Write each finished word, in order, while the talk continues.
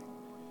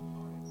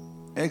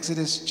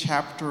Exodus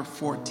chapter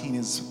 14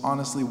 is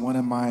honestly one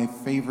of my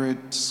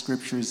favorite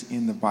scriptures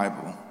in the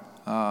Bible,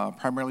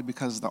 primarily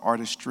because of the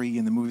artistry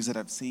in the movies that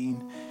I've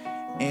seen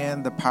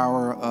and the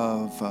power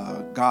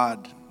of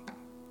God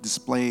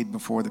displayed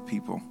before the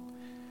people.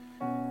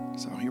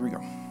 So here we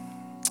go.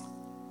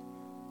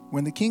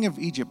 When the king of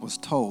Egypt was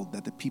told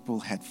that the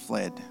people had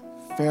fled,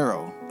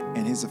 Pharaoh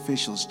and his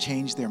officials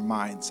changed their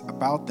minds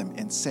about them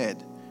and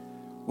said,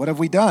 "What have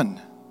we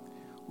done?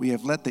 We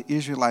have let the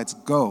Israelites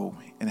go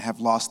and have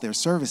lost their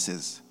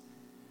services."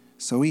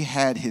 So he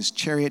had his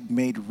chariot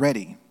made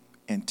ready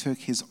and took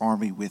his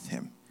army with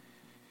him.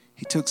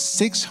 He took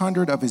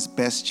 600 of his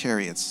best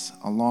chariots,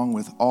 along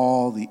with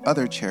all the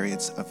other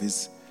chariots of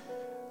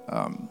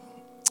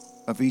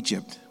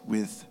Egypt,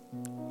 with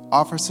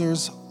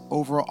officers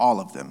over all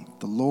of them.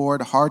 The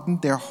Lord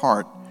hardened their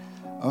heart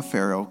of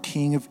Pharaoh,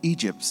 king of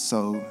Egypt,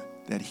 so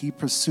that he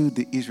pursued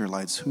the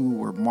Israelites who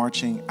were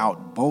marching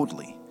out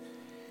boldly.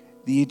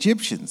 The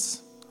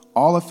Egyptians,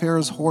 all of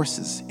Pharaoh's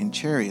horses and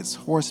chariots,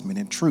 horsemen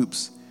and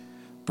troops,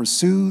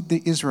 pursued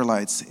the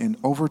Israelites and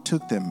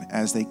overtook them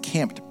as they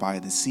camped by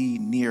the sea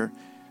near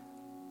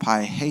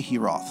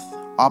Pi-hahiroth,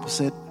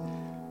 opposite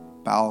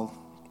Baal-Pethon.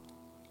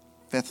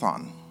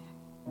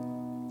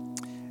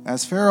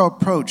 As Pharaoh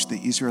approached, the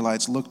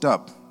Israelites looked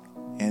up,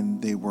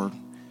 and they were...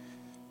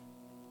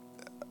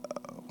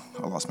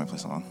 I lost my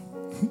place, hold on.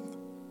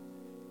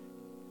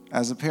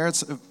 As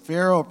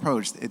Pharaoh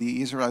approached,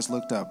 the Israelites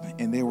looked up,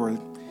 and they were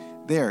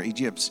there,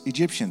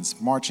 Egyptians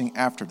marching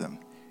after them.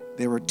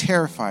 They were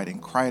terrified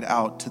and cried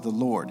out to the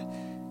Lord.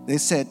 They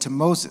said to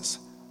Moses,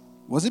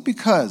 "Was it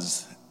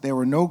because there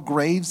were no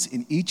graves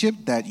in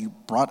Egypt that you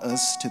brought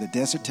us to the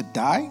desert to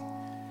die?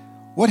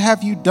 What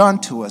have you done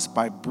to us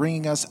by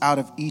bringing us out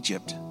of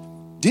Egypt?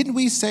 Didn't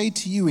we say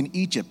to you in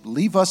Egypt,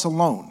 'Leave us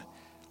alone.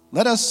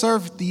 Let us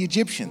serve the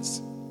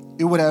Egyptians'?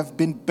 It would have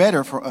been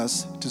better for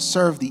us to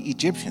serve the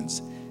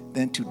Egyptians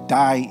than to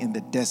die in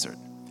the desert."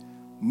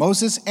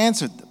 Moses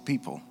answered the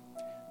people,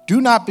 "Do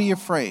not be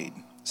afraid.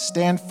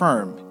 Stand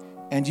firm,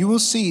 and you will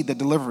see the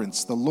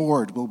deliverance the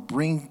Lord will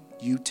bring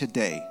you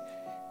today.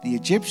 The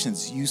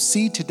Egyptians you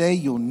see today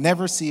you'll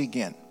never see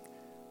again.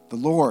 The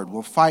Lord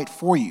will fight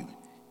for you.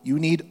 You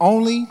need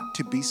only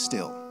to be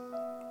still."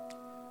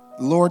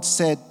 The Lord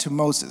said to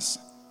Moses,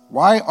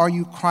 "Why are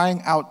you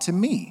crying out to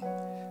me?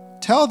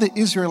 Tell the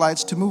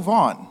Israelites to move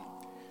on.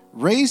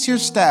 Raise your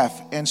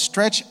staff and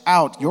stretch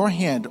out your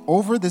hand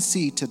over the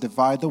sea to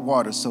divide the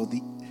water so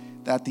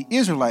that the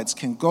Israelites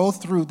can go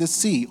through the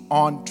sea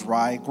on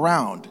dry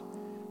ground.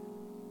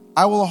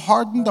 I will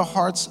harden the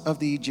hearts of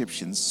the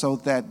Egyptians so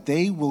that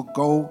they will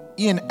go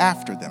in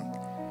after them,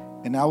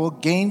 and I will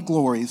gain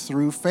glory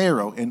through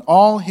Pharaoh and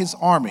all his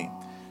army,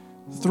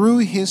 through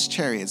his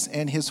chariots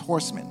and his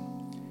horsemen.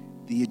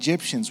 The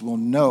Egyptians will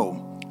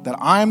know that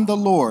I am the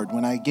Lord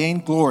when I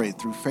gain glory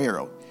through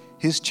Pharaoh,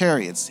 his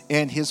chariots,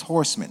 and his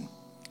horsemen."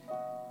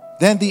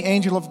 Then the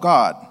angel of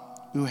God,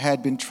 who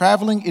had been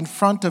traveling in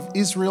front of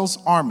Israel's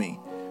army,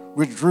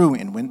 withdrew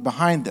and went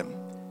behind them.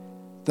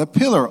 The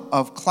pillar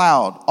of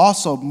cloud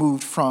also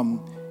moved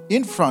from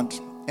in front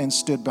and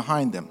stood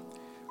behind them,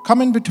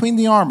 coming between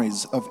the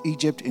armies of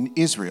Egypt and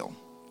Israel.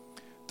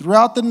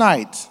 Throughout the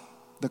night,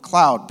 the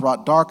cloud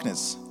brought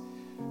darkness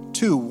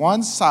to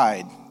one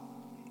side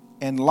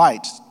and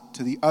light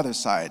to the other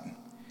side.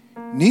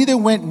 Neither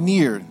went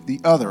near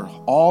the other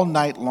all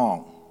night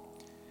long.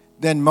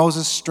 Then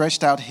Moses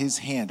stretched out his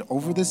hand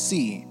over the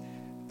sea,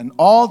 and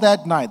all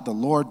that night the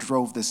Lord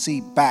drove the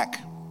sea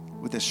back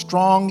with a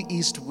strong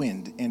east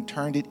wind and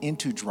turned it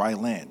into dry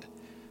land.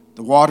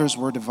 The waters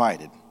were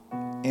divided,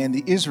 and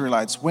the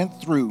Israelites went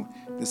through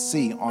the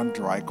sea on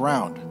dry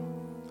ground,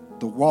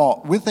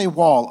 with a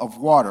wall of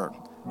water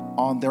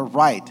on their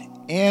right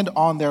and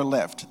on their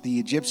left. The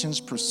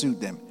Egyptians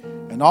pursued them,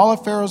 and all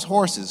of Pharaoh's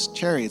horses,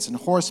 chariots, and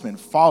horsemen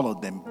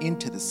followed them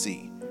into the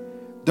sea.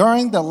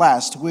 During the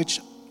last watch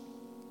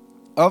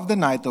of the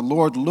night, the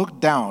Lord looked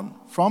down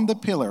from the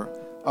pillar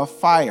of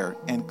fire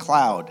and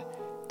cloud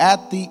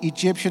at the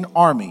Egyptian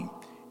army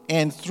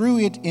and threw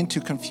it into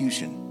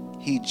confusion.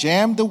 He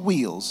jammed the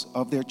wheels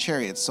of their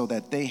chariots so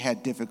that they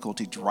had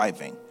difficulty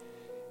driving.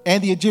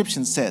 And the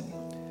Egyptians said,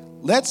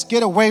 "Let's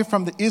get away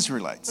from the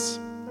Israelites.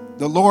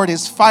 The Lord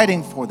is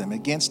fighting for them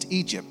against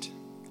Egypt."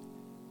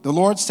 The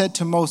Lord said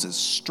to Moses,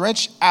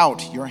 "Stretch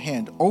out your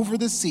hand over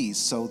the sea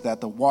so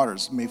that the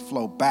waters may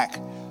flow back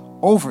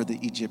over the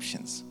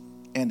Egyptians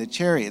and the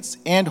chariots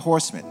and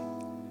horsemen."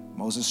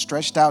 Moses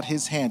stretched out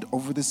his hand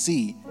over the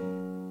sea,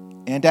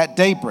 and at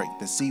daybreak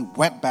the sea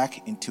went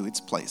back into its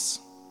place.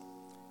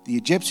 The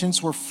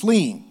Egyptians were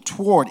fleeing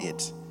toward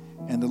it,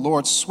 and the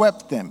Lord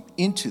swept them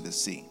into the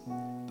sea.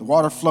 The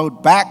water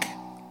flowed back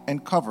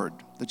and covered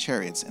the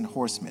chariots and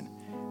horsemen.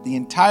 The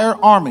entire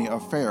army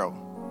of Pharaoh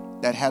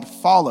that had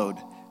followed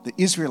the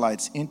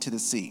Israelites into the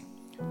sea,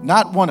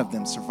 not one of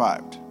them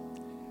survived.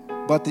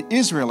 But the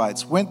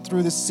Israelites went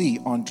through the sea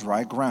on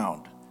dry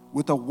ground,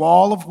 with a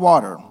wall of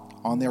water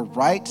on their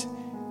right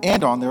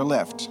and on their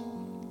left.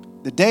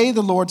 The day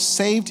the Lord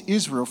saved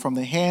Israel from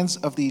the hands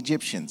of the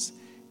Egyptians,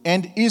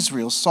 And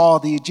Israel saw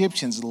the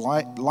Egyptians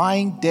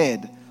lying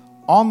dead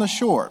on the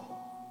shore.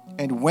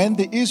 And when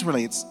the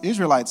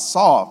Israelites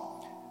saw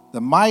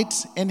the might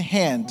and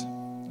hand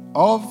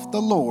of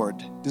the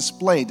Lord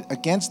displayed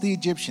against the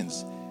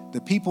Egyptians,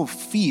 the people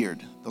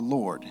feared the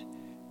Lord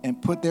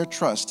and put their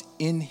trust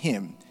in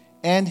him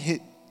and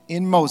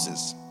in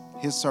Moses,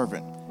 his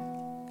servant.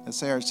 Let's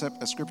say our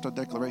scriptural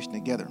declaration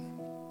together.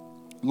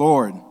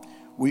 Lord,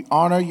 we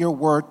honor your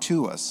word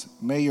to us.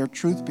 May your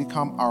truth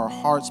become our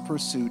heart's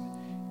pursuit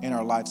and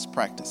our life's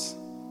practice.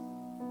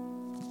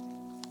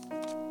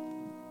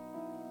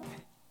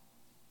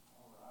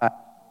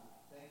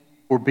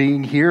 For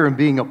being here and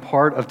being a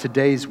part of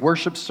today's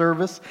worship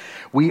service.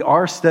 We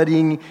are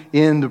studying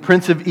in the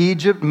Prince of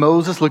Egypt,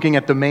 Moses, looking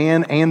at the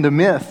man and the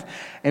myth.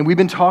 And we've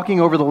been talking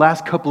over the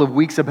last couple of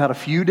weeks about a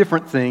few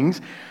different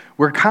things.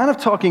 We're kind of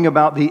talking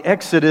about the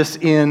Exodus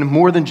in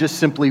more than just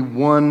simply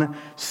one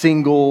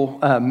single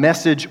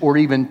message or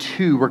even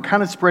two. We're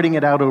kind of spreading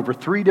it out over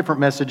three different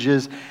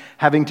messages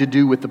having to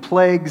do with the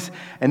plagues,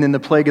 and then the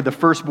plague of the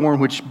firstborn,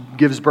 which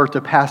gives birth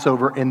to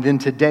Passover, and then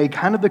today,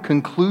 kind of the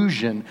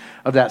conclusion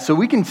of that. So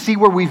we can see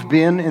where we've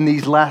been in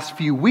these last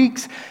few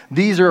weeks.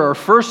 These are our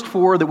first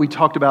four that we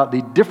talked about,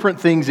 the different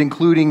things,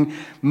 including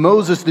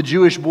Moses, the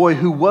Jewish boy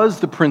who was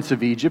the Prince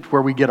of Egypt,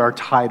 where we get our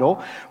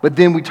title. But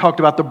then we talked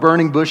about the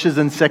burning bushes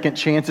and second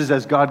chances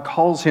as God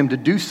calls him to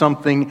do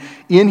something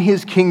in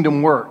his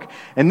kingdom work.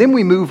 And then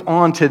we move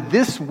on to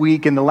this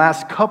week and the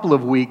last couple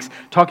of weeks,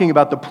 talking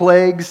about the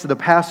plagues, the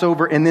Passover,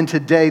 and then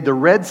today, the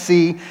Red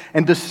Sea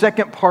and the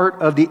second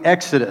part of the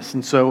Exodus.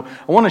 And so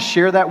I want to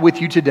share that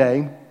with you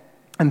today.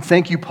 And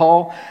thank you,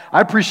 Paul. I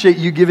appreciate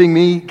you giving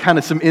me kind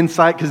of some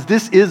insight because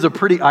this is a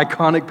pretty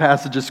iconic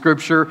passage of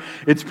Scripture.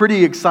 It's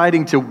pretty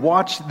exciting to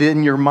watch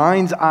in your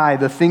mind's eye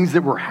the things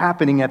that were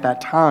happening at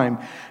that time.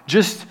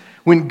 Just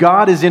when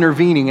God is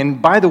intervening,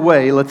 and by the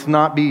way, let's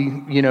not be,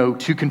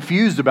 too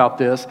confused about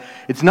this.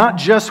 It's not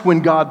just when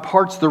God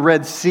parts the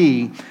Red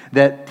Sea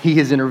that he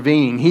is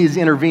intervening. He is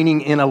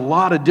intervening in a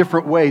lot of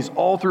different ways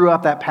all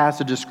throughout that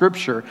passage of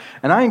Scripture.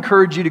 And I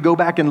encourage you to go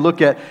back and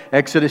look at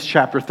Exodus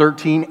chapter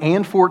 13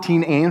 and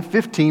 14 and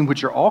 15,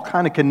 which are all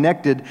kind of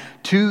connected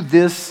to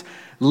this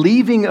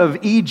leaving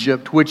of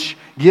Egypt, which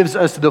gives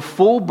us the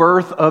full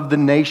birth of the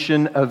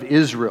nation of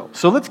Israel.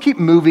 So let's keep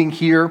moving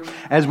here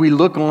as we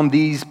look on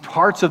these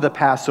parts of the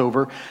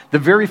Passover. The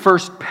very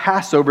first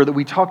Passover that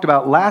we talked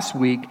about last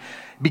week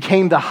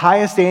became the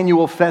highest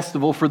annual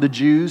festival for the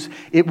Jews.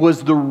 It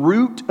was the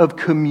root of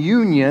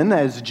communion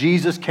as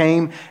Jesus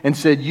came and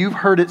said, "You've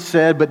heard it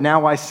said, but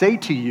now I say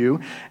to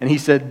you." And he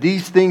said,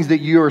 "These things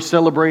that you are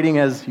celebrating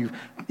as you've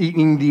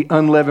eating the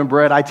unleavened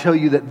bread, I tell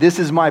you that this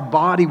is my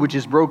body which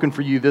is broken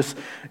for you. This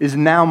is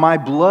now my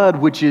blood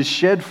which is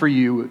shed for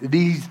you.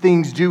 These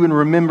things do in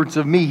remembrance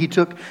of me." He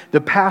took the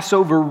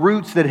Passover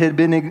roots that had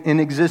been in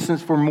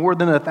existence for more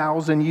than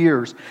 1,000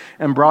 years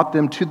and brought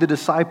them to the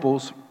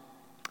disciples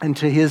and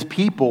to his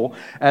people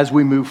as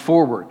we move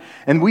forward.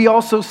 And we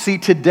also see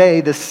today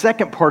the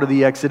second part of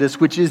the Exodus,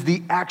 which is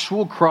the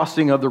actual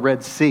crossing of the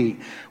Red Sea,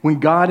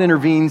 when God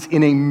intervenes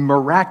in a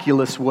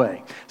miraculous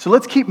way. So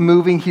let's keep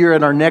moving here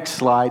at our next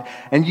slide.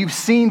 And you've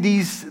seen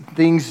these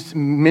things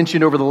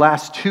mentioned over the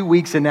last 2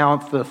 weeks, and now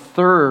it's the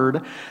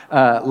third.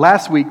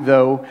 Last week,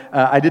 though,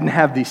 I didn't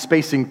have the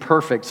spacing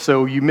perfect,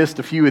 so you missed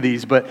a few of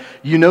these. But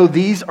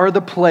these are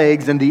the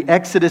plagues, and the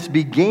Exodus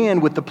began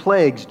with the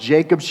plagues.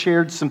 Jacob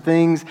shared some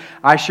things.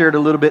 I shared a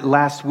little bit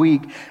last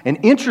week. And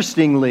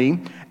interestingly,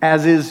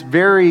 it's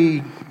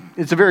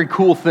a very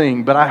cool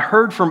thing, but I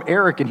heard from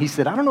Eric, and he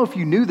said, I don't know if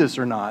you knew this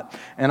or not,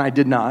 and I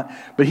did not,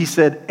 but he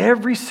said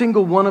every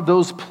single one of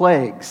those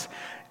plagues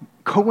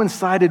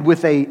coincided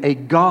with a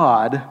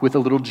god, with a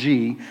little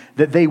g,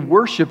 that they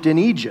worshipped in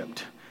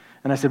Egypt.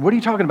 And I said, what are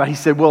you talking about? He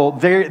said, well,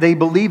 they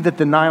believed that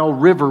the Nile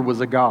River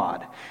was a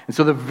god. And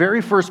so the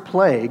very first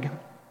plague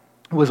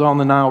was on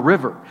the Nile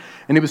River,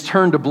 and it was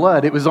turned to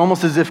blood. It was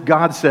almost as if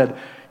God said,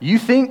 you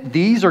think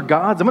these are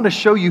gods? I'm going to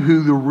show you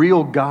who the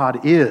real God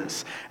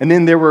is. And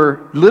then there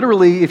were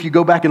literally, if you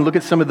go back and look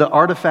at some of the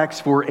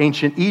artifacts for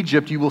ancient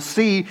Egypt, you will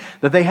see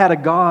that they had a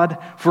god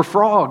for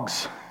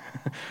frogs.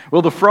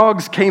 Well, the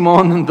frogs came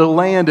on the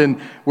land and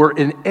were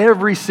in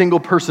every single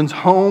person's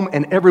home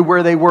and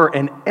everywhere they were.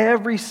 And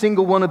every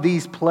single one of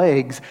these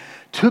plagues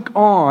took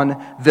on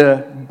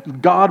the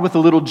God with a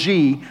little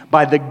g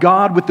by the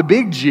God with the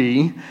big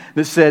G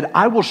that said,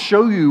 I will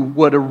show you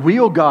what a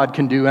real God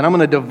can do, and I'm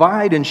going to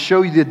divide and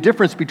show you the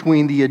difference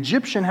between the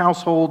Egyptian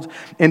households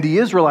and the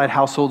Israelite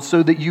households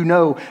so that you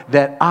know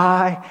that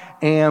I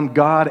am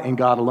God and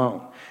God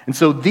alone. And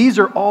so these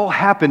are all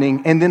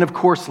happening. And then, of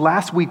course,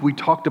 last week we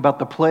talked about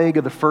the plague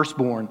of the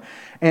firstborn.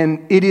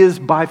 And it is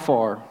by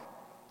far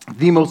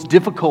the most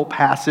difficult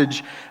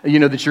passage,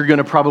 that you're going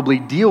to probably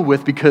deal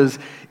with, because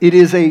it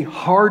is a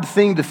hard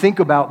thing to think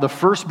about the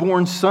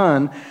firstborn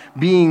son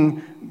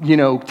being,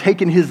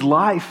 taken his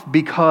life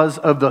because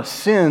of the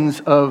sins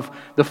of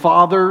the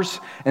fathers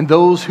and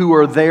those who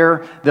are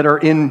there that are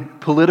in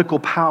political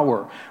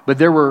power. But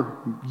there were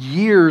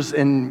years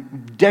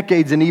and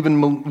decades and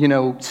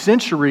even,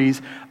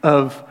 centuries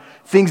of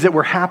things that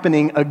were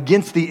happening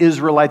against the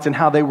Israelites and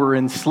how they were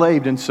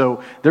enslaved. And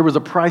so there was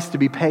a price to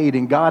be paid,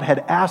 and God had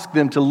asked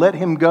them to let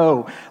them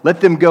go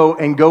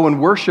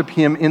and worship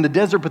him in the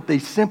desert, but they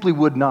simply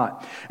would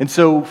not. And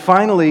so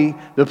finally,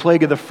 the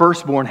plague of the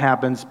firstborn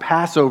happens,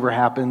 Passover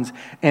happens,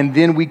 and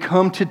then we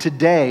come to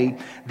today,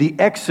 the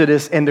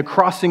Exodus and the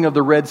crossing of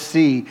the Red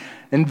Sea.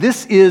 And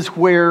this is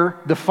where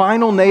the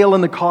final nail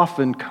in the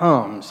coffin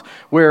comes,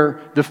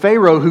 where the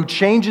Pharaoh who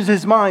changes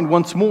his mind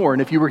once more,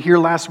 and if you were here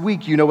last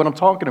week, you know what I'm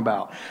talking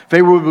about.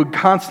 Pharaoh would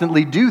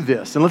constantly do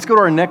this. And let's go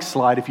to our next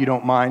slide, if you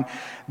don't mind.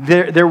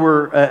 There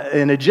were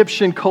an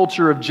Egyptian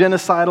culture of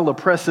genocidal,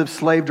 oppressive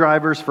slave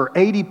drivers for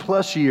 80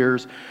 plus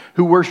years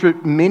who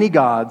worshiped many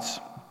gods,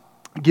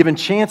 given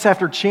chance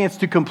after chance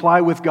to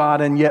comply with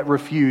God and yet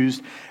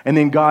refused. And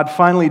then God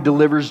finally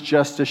delivers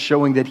justice,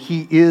 showing that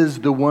he is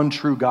the one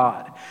true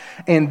God.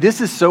 And this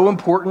is so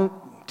important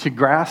to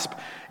grasp.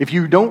 If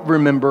you don't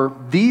remember,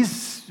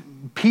 these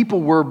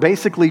people were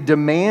basically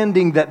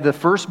demanding that the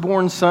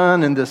firstborn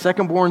son and the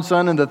secondborn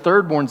son and the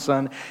thirdborn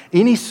son,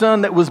 any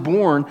son that was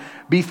born,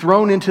 be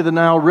thrown into the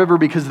Nile River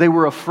because they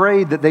were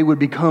afraid that they would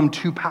become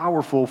too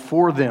powerful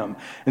for them.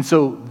 And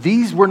so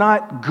these were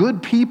not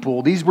good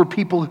people. These were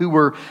people who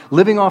were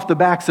living off the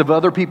backs of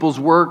other people's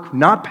work,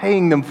 not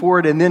paying them for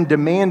it, and then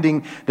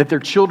demanding that their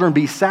children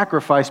be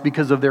sacrificed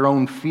because of their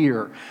own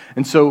fear.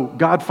 And so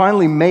God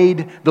finally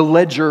made the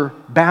ledger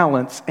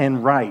balance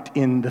and right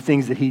in the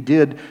things that he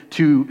did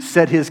to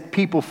set his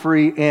people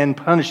free and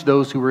punish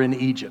those who were in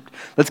Egypt.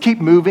 Let's keep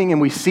moving,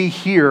 and we see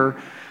here,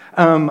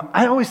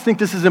 I always think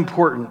this is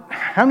important.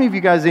 How many of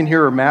you guys in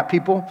here are map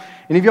people?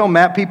 Any of y'all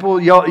map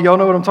people? Y'all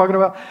know what I'm talking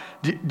about?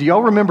 Do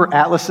y'all remember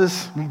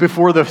atlases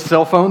before the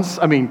cell phones?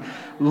 I mean,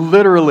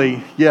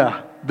 literally,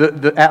 yeah.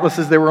 The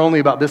atlases, they were only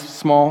about this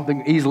small. They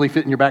can easily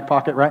fit in your back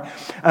pocket, right?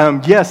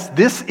 Yes,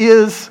 this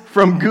is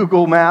from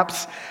Google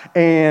Maps,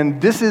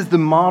 and this is the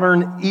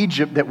modern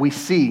Egypt that we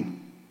see.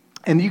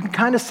 And you can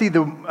kind of see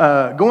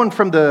going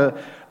from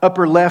the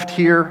upper left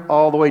here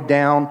all the way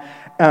down.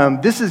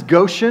 This is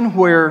Goshen,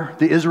 where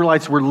the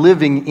Israelites were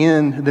living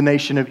in the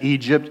nation of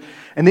Egypt.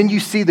 And then you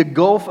see the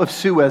Gulf of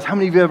Suez. How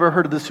many of you have ever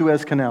heard of the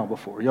Suez Canal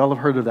before? Y'all have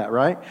heard of that,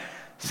 right?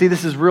 See,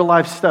 this is real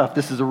life stuff.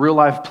 This is a real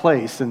life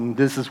place, and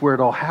this is where it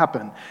all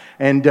happened.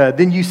 And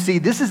then you see,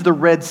 this is the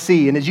Red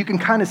Sea. And as you can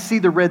kind of see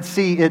the Red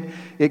Sea,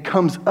 it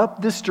comes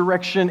up this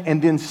direction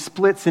and then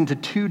splits into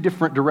two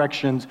different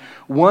directions.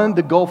 One,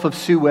 the Gulf of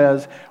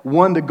Suez.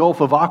 One, the Gulf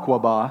of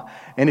Aqaba.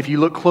 And if you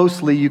look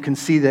closely, you can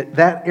see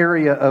that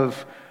area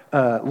of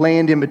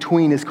land in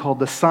between is called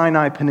the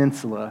Sinai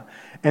Peninsula.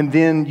 And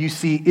then you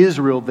see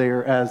Israel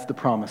there as the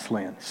Promised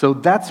Land. So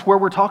that's where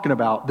we're talking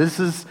about. This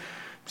is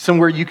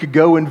somewhere you could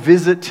go and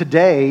visit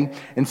today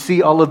and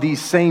see all of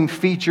these same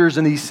features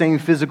and these same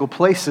physical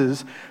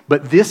places,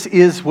 but this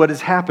is what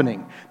is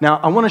happening. Now,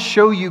 I want to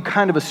show you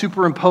kind of a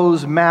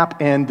superimposed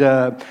map and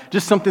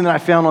just something that I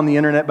found on the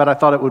internet, but I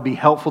thought it would be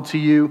helpful to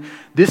you.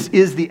 This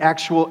is the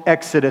actual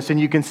Exodus, and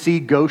you can see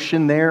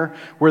Goshen there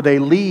where they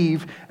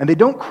leave, and they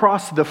don't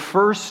cross the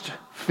first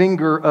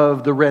finger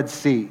of the Red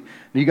Sea.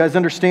 Now, you guys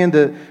understand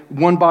the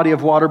one body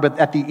of water, but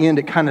at the end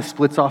it kind of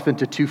splits off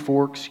into two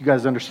forks. You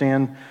guys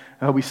understand?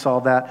 We saw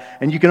that.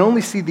 And you can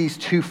only see these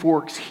two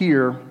forks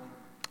here.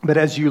 But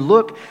as you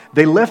look,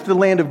 they left the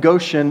land of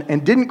Goshen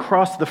and didn't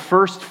cross the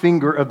first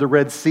finger of the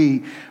Red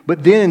Sea.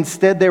 But then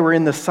instead they were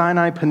in the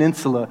Sinai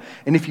Peninsula.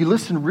 And if you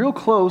listen real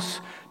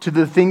close to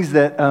the things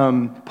that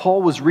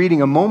Paul was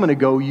reading a moment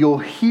ago, you'll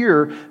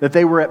hear that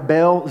they were at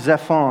Baal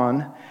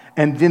Zephon.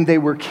 And then they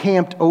were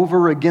camped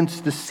over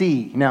against the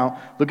sea.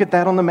 Now, look at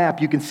that on the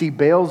map. You can see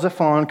Baal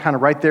Zephon kind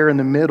of right there in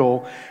the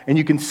middle. And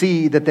you can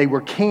see that they were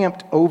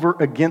camped over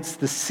against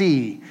the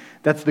sea.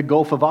 That's the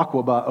Gulf of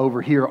Aqaba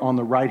over here on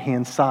the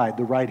right-hand side,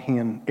 the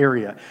right-hand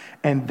area.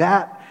 And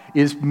that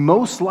is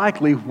most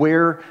likely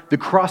where the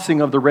crossing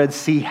of the Red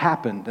Sea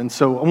happened. And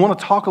so I want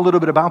to talk a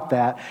little bit about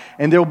that.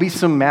 And there will be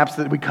some maps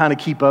that we kind of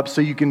keep up so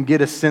you can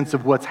get a sense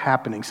of what's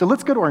happening. So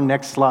let's go to our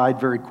next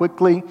slide very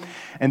quickly.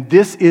 And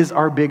this is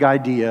our big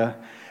idea.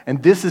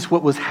 And this is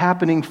what was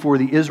happening for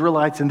the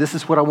Israelites. And this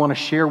is what I want to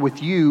share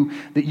with you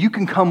that you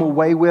can come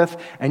away with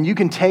and you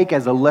can take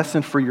as a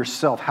lesson for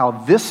yourself. How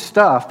this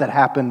stuff that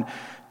happened,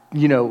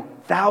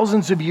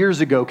 thousands of years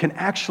ago can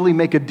actually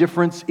make a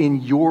difference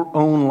in your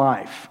own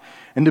life.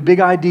 And the big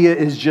idea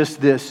is just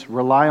this: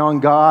 rely on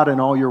God in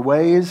all your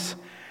ways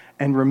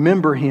and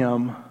remember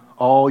him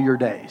all your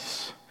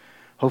days.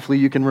 Hopefully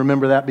you can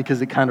remember that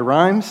because it kind of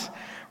rhymes.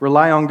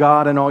 Rely on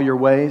God in all your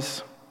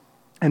ways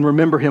and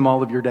remember him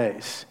all of your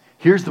days.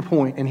 Here's the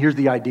point and here's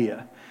the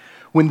idea.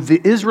 When the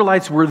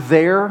Israelites were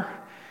there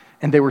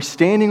and they were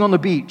standing on the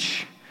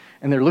beach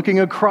and they're looking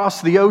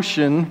across the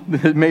ocean,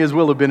 it may as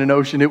well have been an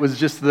ocean. It was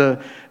just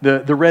the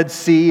Red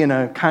Sea and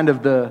a kind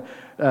of the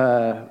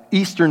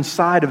eastern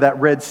side of that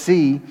Red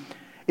Sea.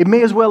 It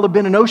may as well have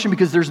been an ocean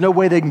because there's no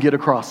way they can get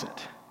across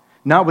it,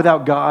 not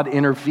without God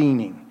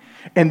intervening.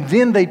 And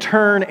then they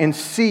turn and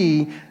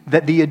see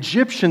that the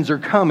Egyptians are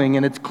coming,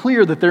 and it's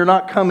clear that they're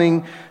not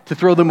coming to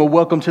throw them a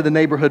welcome to the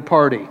neighborhood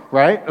party,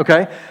 right?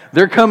 Okay?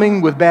 They're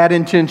coming with bad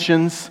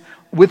intentions.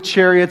 with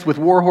chariots, with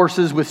war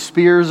horses, with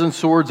spears and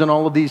swords and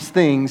all of these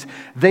things,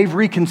 they've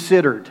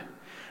reconsidered.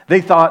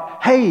 They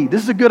thought, hey,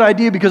 this is a good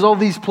idea because all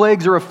these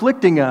plagues are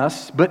afflicting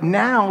us, but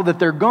now that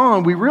they're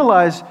gone, we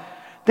realize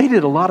they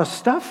did a lot of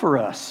stuff for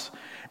us,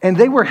 and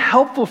they were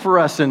helpful for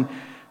us, and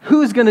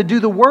who's going to do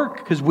the work?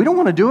 Because we don't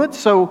want to do it,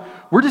 so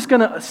we're just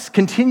going to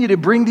continue to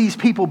bring these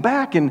people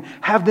back and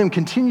have them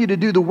continue to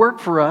do the work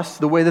for us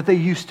the way that they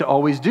used to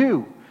always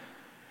do.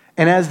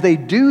 And as they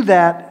do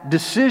that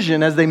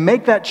decision, as they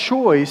make that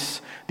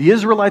choice, the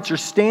Israelites are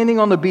standing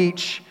on the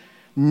beach,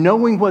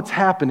 knowing what's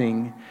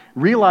happening,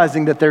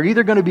 realizing that they're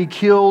either going to be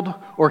killed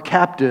or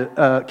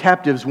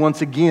captives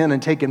once again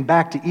and taken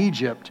back to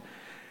Egypt.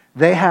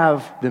 They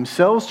have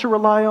themselves to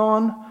rely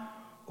on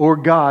or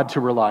God to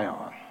rely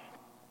on.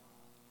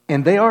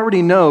 And they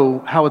already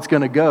know how it's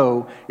going to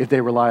go if they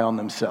rely on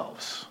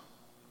themselves.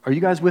 Are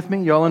you guys with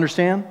me? Y'all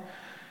understand?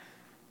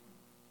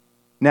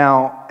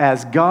 Now,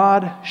 as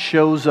God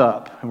shows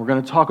up, and we're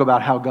going to talk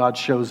about how God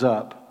shows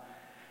up,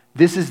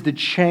 this is the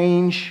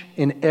change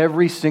in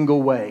every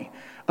single way.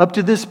 Up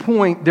to this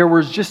point, there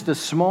was just a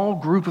small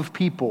group of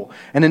people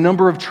and a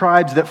number of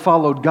tribes that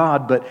followed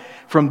God. But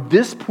from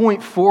this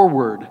point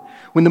forward,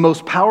 when the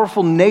most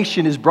powerful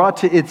nation is brought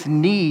to its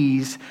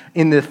knees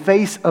in the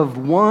face of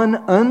one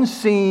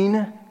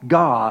unseen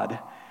God,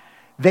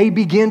 they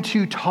begin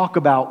to talk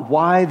about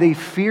why they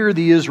fear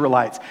the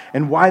Israelites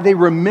and why they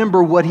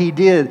remember what he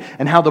did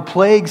and how the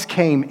plagues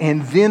came,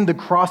 and then the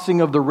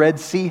crossing of the Red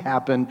Sea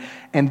happened,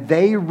 and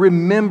they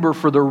remember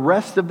for the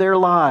rest of their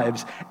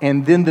lives,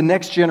 and then the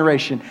next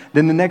generation,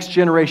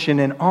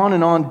 and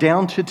on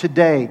down to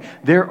today.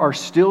 There are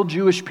still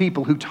Jewish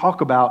people who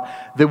talk about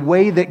the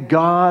way that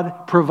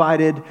God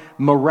provided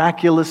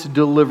miraculous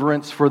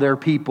deliverance for their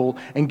people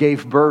and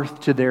gave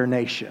birth to their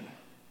nation.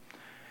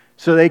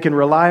 So they can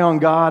rely on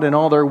God in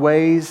all their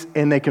ways,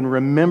 and they can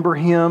remember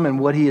him and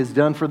what he has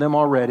done for them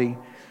already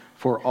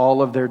for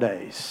all of their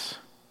days.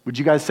 Would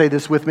you guys say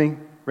this with me?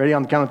 Ready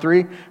on the count of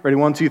three? Ready,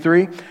 1, 2,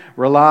 3.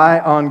 Rely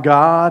on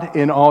God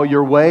in all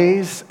your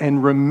ways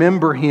and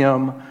remember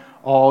him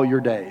all your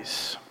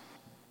days.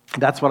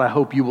 That's what I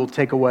hope you will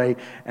take away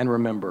and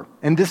remember.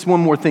 And this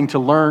one more thing to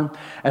learn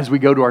as we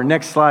go to our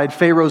next slide.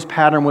 Pharaoh's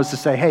pattern was to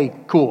say, hey,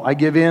 cool, I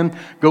give in,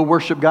 go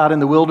worship God in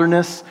the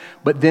wilderness.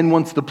 But then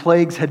once the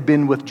plagues had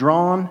been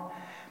withdrawn,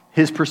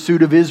 his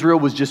pursuit of Israel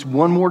was just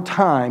one more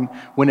time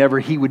whenever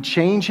he would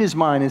change his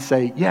mind and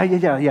say,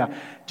 yeah,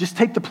 just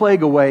take the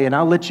plague away and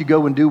I'll let you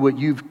go and do what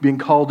you've been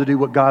called to do,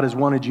 what God has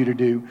wanted you to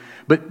do.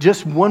 But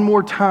just one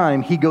more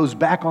time, he goes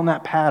back on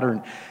that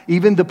pattern.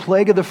 Even the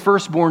plague of the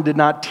firstborn did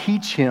not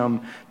teach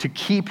him to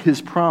keep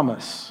his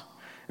promise.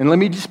 And let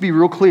me just be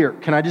real clear.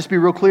 Can I just be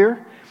real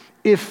clear?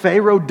 If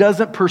Pharaoh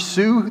doesn't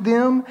pursue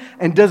them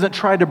and doesn't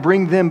try to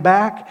bring them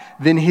back,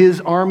 then his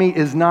army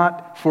is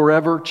not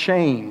forever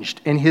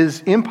changed and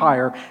his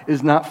empire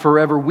is not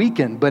forever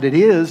weakened. But it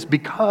is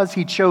because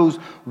he chose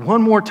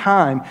one more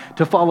time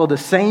to follow the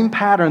same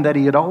pattern that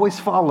he had always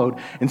followed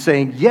and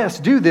saying, yes,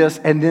 do this,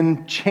 and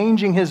then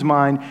changing his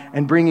mind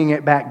and bringing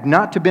it back,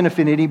 not to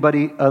benefit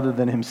anybody other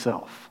than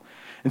himself.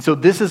 And so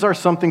this is our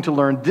something to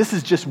learn. This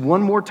is just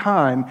one more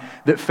time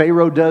that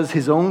Pharaoh does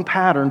his own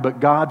pattern, but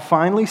God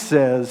finally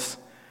says,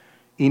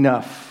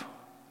 enough.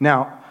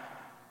 Now, I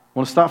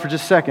want to stop for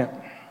just a second,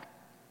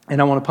 and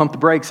I want to pump the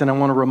brakes, and I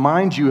want to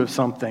remind you of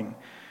something.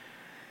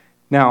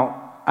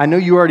 Now, I know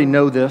you already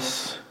know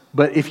this,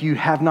 but if you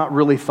have not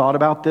really thought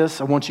about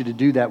this, I want you to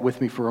do that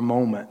with me for a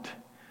moment.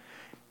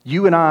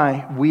 You and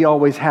I, we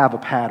always have a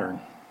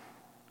pattern.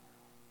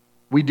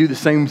 We do the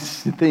same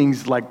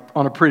things like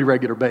on a pretty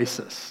regular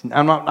basis.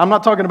 I'm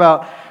not talking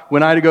about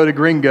when I go to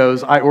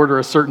Gringo's, I order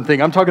a certain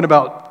thing. I'm talking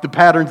about the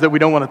patterns that we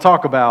don't want to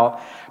talk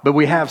about, but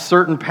we have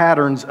certain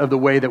patterns of the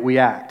way that we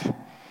act.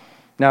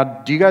 Now,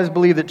 do you guys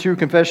believe that true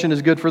confession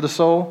is good for the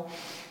soul?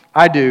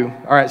 I do.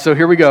 All right, so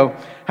here we go.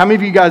 How many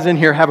of you guys in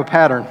here have a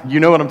pattern?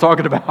 You know what I'm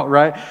talking about,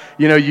 right?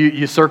 You know,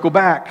 you circle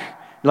back.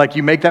 Like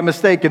you make that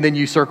mistake and then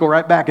you circle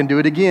right back and do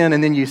it again,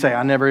 and then you say,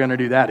 I'm never going to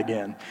do that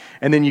again.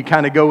 And then you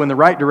kind of go in the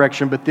right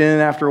direction, but then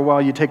after a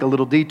while you take a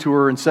little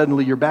detour and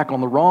suddenly you're back on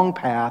the wrong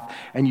path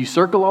and you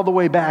circle all the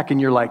way back and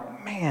you're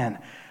like, man,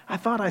 I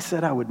thought I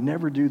said I would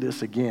never do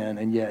this again,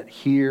 and yet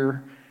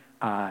here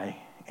I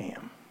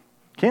am.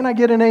 Can I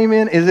get an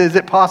amen? Is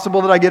it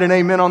possible that I get an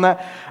amen on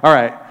that? All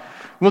right.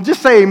 Well,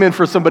 just say amen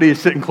for somebody you're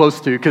sitting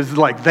close to, because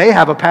like they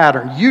have a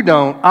pattern. You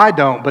don't, I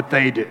don't, but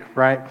they do,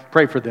 right?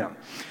 Pray for them.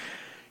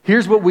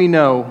 Here's what we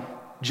know.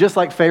 Just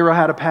like Pharaoh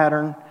had a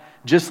pattern,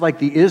 just like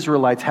the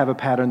Israelites have a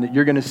pattern that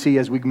you're going to see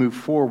as we move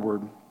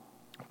forward,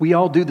 we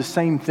all do the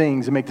same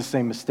things and make the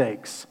same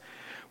mistakes.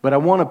 But I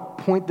want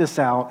to point this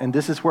out, and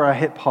this is where I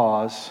hit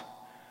pause.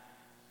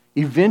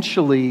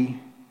 Eventually,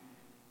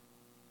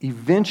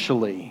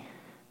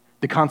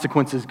 the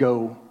consequences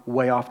go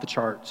way off the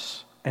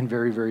charts and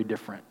very, very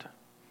different.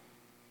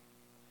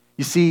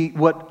 You see,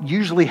 what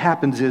usually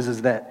happens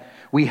is that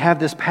we have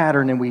this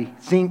pattern and we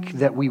think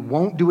that we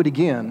won't do it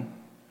again,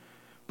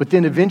 but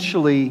then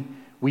eventually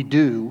we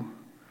do,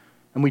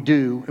 and we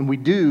do, and we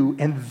do,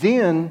 and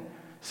then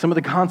some of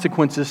the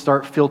consequences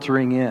start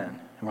filtering in.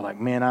 And we're like,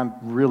 man, I'm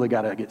really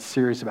got to get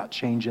serious about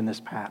changing this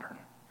pattern.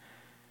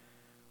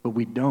 But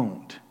we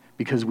don't,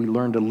 because we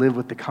learn to live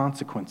with the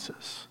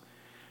consequences.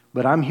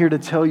 But I'm here to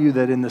tell you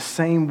that in the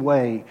same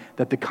way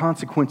that the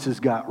consequences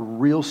got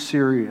real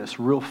serious,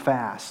 real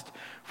fast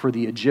for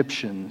the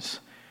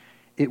Egyptians,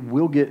 it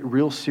will get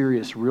real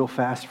serious real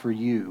fast for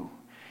you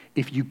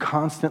if you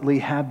constantly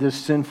have this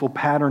sinful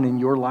pattern in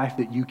your life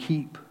that you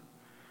keep,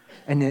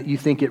 and that you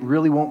think it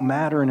really won't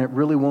matter and it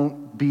really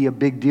won't be a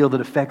big deal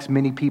that affects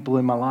many people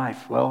in my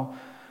life. Well,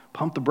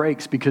 pump the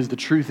brakes, because the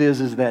truth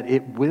is that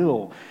it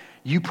will.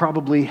 You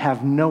probably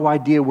have no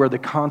idea where the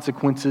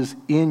consequences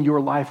in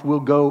your life will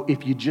go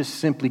if you just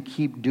simply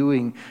keep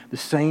doing the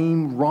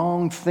same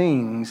wrong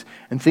things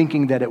and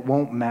thinking that it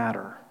won't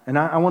matter. And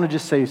I want to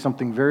just say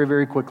something very,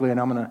 very quickly, and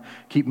I'm going to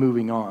keep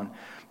moving on.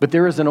 But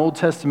there is an Old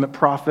Testament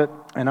prophet,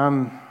 and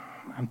I'm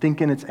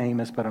thinking it's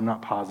Amos, but I'm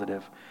not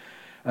positive.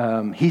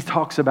 He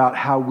talks about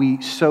how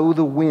we sow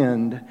the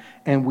wind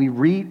and we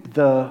reap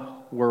the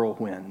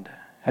whirlwind.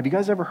 Have you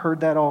guys ever heard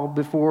that all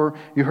before?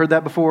 You heard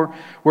that before?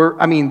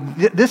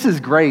 This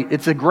is great.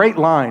 It's a great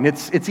line.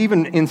 It's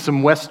even in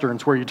some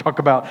Westerns where you talk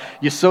about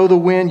you sow the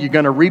wind, you're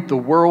going to reap the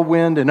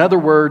whirlwind. In other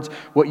words,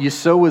 what you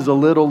sow is a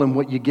little and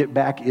what you get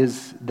back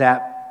is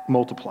that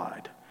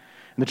multiplied.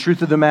 And the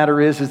truth of the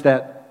matter is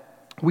that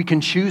we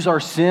can choose our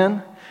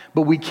sin,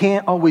 but we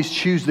can't always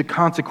choose the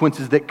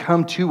consequences that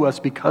come to us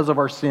because of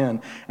our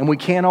sin. And we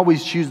can't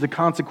always choose the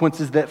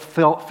consequences that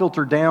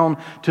filter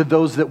down to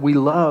those that we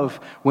love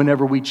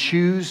whenever we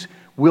choose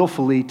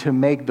willfully to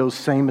make those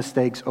same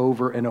mistakes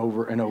over and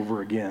over and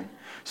over again.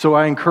 So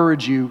I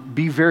encourage you,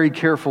 be very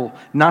careful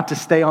not to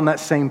stay on that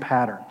same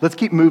pattern. Let's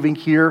keep moving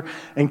here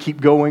and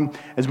keep going.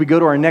 As we go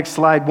to our next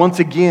slide, once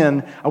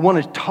again, I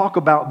want to talk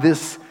about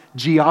this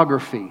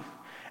geography.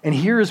 And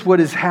here's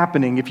what is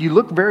happening. If you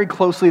look very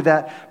closely at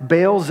that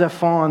Baal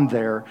Zephon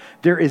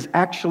there is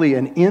actually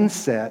an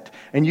inset,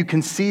 and you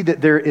can see that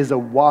there is a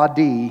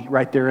wadi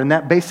right there, and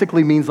that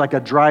basically means like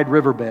a dried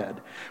riverbed.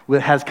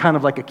 It has kind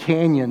of like a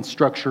canyon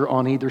structure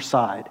on either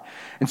side.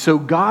 And so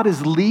God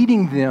is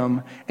leading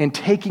them and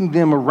taking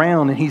them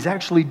around, and He's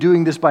actually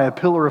doing this by a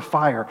pillar of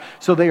fire.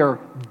 So they are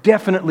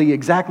definitely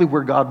exactly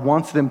where God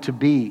wants them to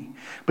be.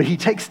 But He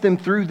takes them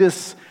through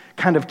this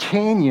kind of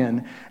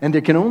canyon, and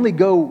they can only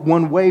go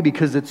one way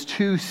because it's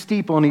too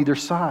steep on either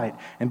side.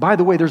 And by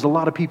the way, there's a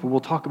lot of people. We'll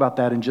talk about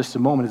that in just a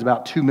moment. It's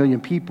about 2 million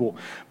people.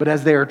 But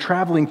as they are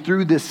traveling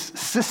through this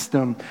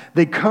system,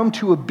 they come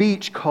to a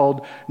beach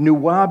called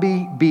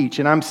Nuwabi Beach.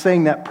 And I'm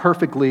saying that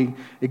perfectly,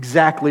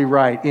 exactly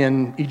right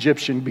in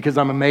Egyptian because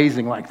I'm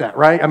amazing like that,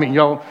 right? I mean,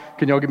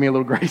 can y'all give me a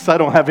little grace? I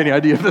don't have any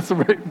idea if that's the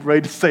right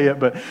way to say it,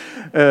 but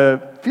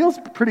feels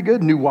pretty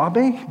good.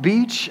 Nuwabi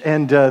Beach.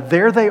 And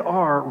there they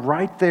are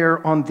right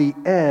there on the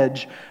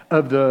edge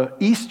of the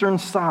eastern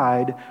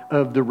side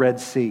of the Red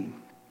Sea.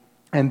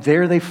 And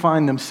there they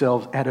find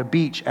themselves at a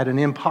beach, at an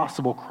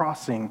impossible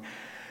crossing.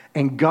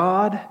 And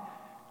God,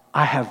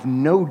 I have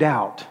no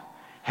doubt,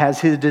 has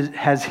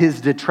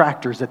his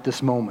detractors at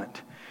this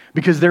moment.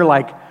 Because they're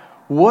like,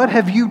 what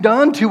have you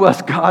done to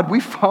us, God?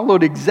 We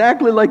followed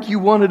exactly like you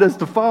wanted us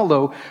to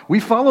follow. We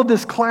followed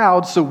this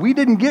cloud, so we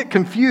didn't get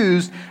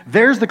confused.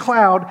 There's the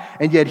cloud,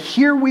 and yet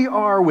here we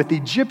are with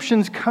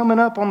Egyptians coming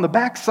up on the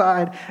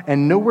backside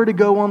and nowhere to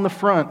go on the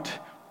front.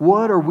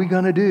 What are we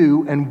going to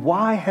do, and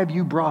why have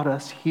you brought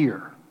us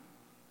here?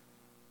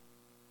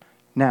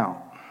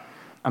 Now,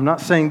 I'm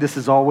not saying this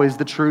is always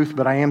the truth,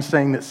 but I am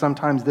saying that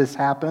sometimes this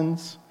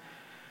happens.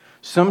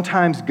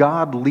 Sometimes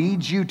God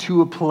leads you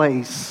to a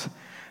place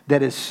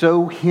that is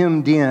so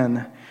hemmed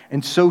in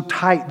and so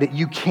tight that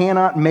you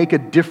cannot make a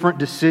different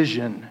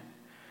decision.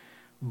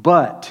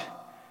 But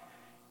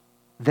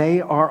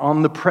they are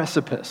on the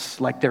precipice,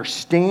 like they're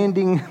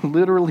standing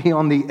literally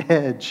on the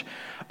edge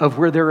of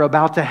where they're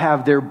about to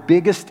have their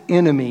biggest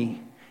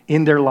enemy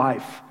in their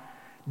life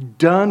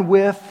done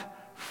with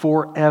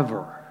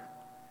forever.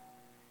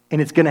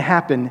 And it's going to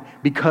happen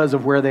because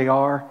of where they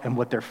are and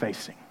what they're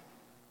facing.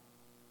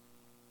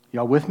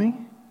 Y'all with me?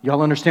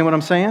 Y'all understand what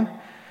I'm saying?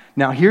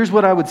 Now, here's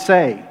what I would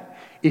say.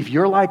 If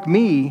you're like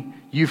me,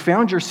 you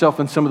found yourself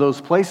in some of those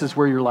places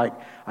where you're like,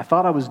 I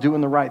thought I was doing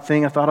the right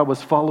thing. I thought I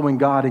was following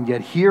God, and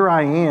yet here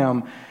I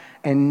am,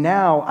 and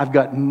now I've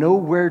got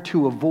nowhere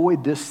to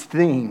avoid this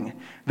thing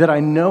that I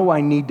know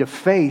I need to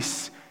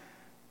face,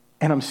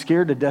 and I'm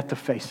scared to death to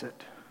face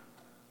it.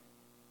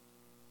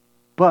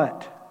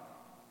 But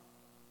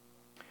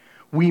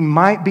we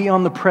might be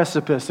on the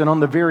precipice and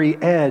on the very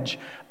edge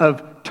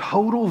of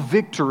total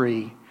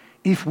victory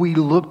if we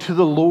look to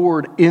the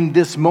Lord in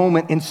this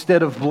moment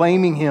instead of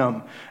blaming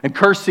Him and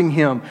cursing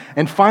Him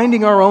and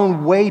finding our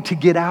own way to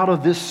get out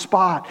of this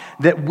spot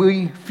that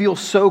we feel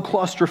so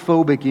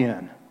claustrophobic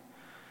in.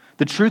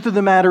 The truth of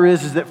the matter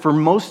is that for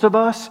most of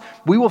us,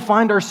 we will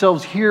find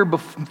ourselves here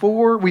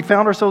before we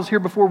found ourselves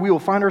here before. We will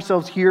find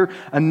ourselves here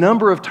a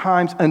number of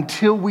times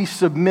until we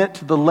submit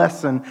to the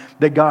lesson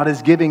that God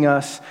is giving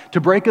us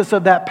to break us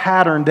of that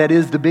pattern that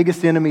is the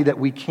biggest enemy that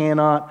we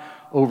cannot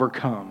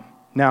overcome.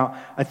 Now,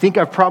 I think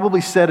I've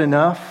probably said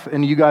enough,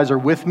 and you guys are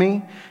with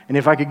me. And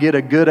if I could get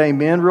a good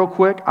amen real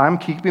quick, I'm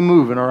keeping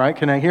moving, all right?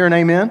 Can I hear an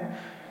amen?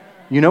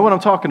 You know what I'm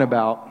talking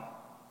about.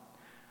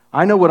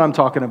 I know what I'm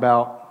talking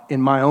about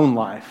in my own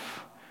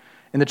life.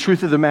 And the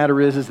truth of the matter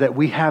is that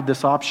we have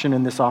this option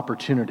and this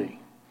opportunity.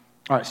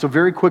 All right, so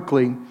very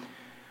quickly,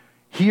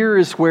 here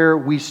is where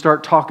we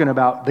start talking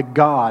about the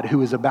God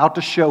who is about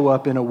to show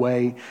up in a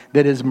way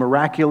that is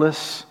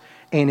miraculous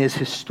and is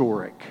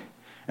historic.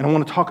 And I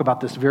want to talk about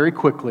this very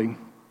quickly.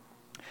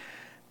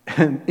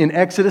 In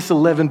Exodus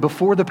 11,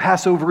 before the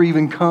Passover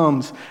even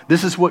comes,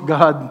 this is what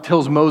God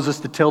tells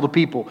Moses to tell the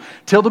people.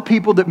 Tell the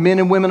people that men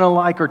and women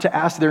alike are to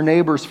ask their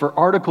neighbors for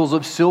articles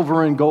of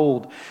silver and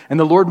gold. And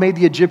the Lord made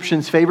the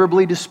Egyptians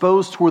favorably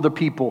disposed toward the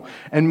people.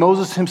 And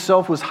Moses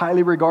himself was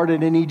highly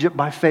regarded in Egypt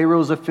by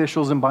Pharaoh's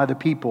officials and by the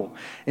people.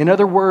 In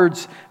other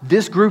words,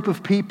 this group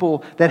of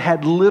people that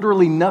had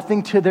literally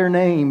nothing to their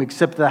name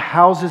except the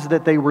houses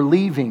that they were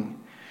leaving,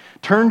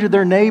 turned to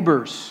their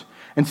neighbors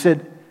and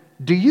said,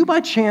 "Do you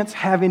by chance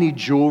have any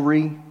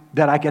jewelry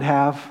that I could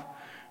have?"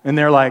 And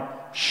they're like,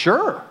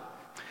 "Sure."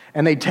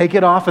 And they'd take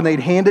it off and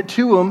they'd hand it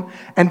to them.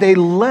 And they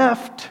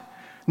left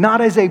not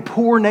as a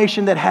poor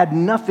nation that had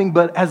nothing,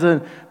 but as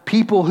a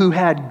people who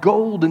had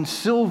gold and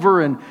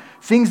silver and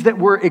things that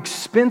were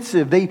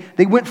expensive.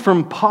 They went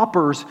from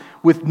paupers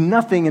with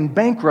nothing and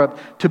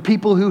bankrupt to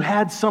people who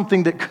had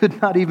something that could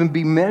not even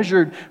be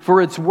measured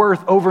for its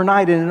worth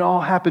overnight. And it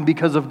all happened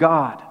because of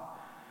God.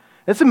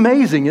 That's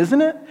amazing, isn't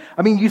it?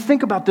 I mean, you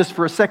think about this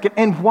for a second.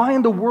 And why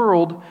in the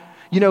world,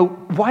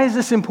 why is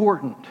this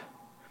important?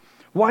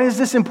 Why is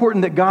this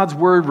important that God's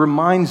word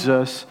reminds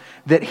us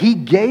that he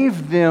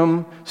gave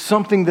them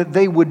something that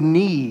they would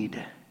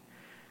need?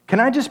 Can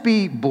I just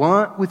be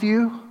blunt with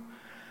you?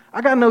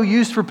 I got no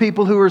use for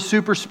people who are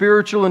super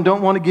spiritual and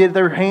don't want to get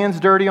their hands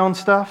dirty on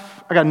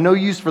stuff. I got no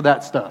use for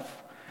that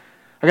stuff.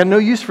 I got no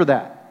use for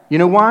that. You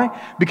know why?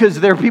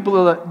 Because there are people who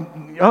are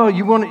like, "Oh,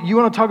 you want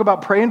to talk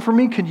about praying for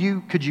me? Could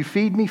you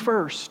feed me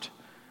first?"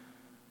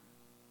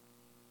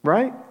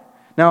 Right?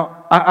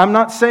 Now, I'm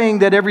not saying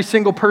that every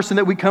single person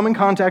that we come in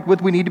contact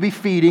with, we need to be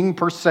feeding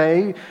per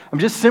se. I'm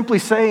just simply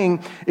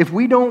saying, if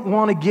we don't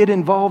want to get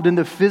involved in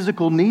the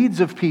physical needs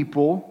of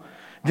people,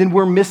 then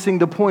we're missing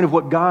the point of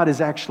what God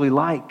is actually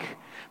like.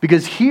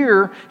 Because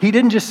here, he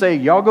didn't just say,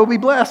 "Y'all go be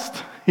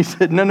blessed." He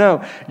said,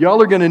 no, y'all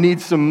are going to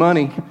need some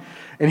money.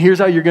 And here's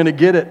how you're going to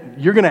get it.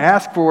 You're going to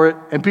ask for it,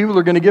 and people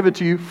are going to give it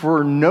to you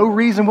for no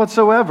reason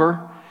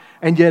whatsoever.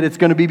 And yet it's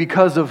going to be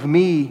because of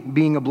me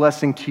being a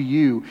blessing to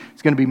you.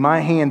 It's going to be my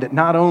hand that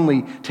not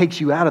only takes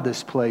you out of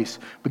this place,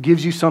 but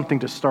gives you something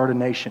to start a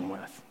nation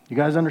with. You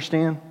guys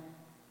understand?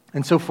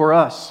 And so for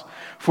us,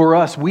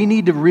 we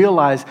need to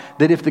realize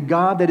that if the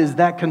God that is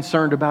that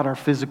concerned about our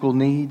physical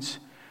needs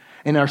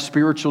and our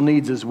spiritual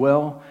needs as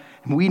well,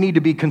 we need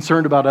to be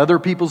concerned about other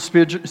people's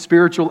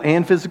spiritual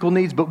and physical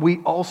needs, but we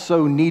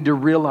also need to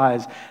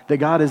realize that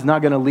God is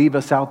not going to leave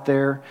us out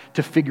there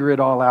to figure it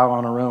all out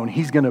on our own.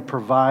 He's going to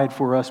provide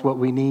for us what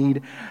we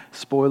need.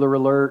 Spoiler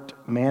alert,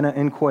 manna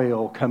and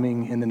quail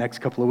coming in the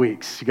next couple of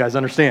weeks. You guys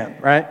understand,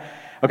 right?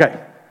 Okay,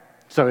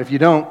 so if you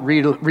don't,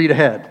 read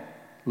ahead.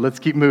 Let's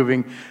keep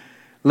moving.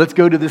 Let's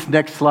go to this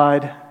next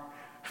slide.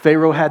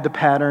 Pharaoh had the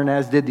pattern,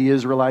 as did the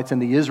Israelites,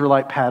 and the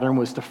Israelite pattern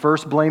was to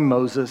first blame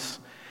Moses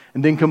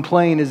and then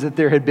complain as that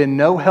there had been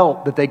no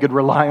help that they could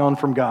rely on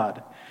from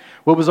God.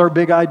 What was our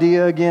big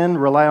idea again?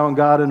 Rely on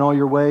God in all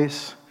your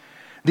ways.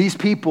 These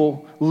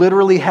people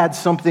literally had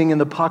something in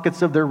the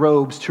pockets of their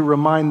robes to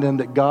remind them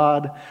that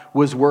God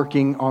was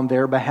working on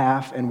their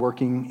behalf and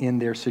working in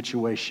their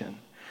situation.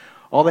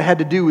 All they had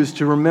to do was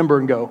to remember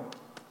and go,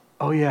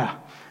 "Oh yeah,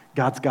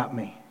 God's got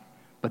me."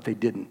 But they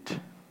didn't.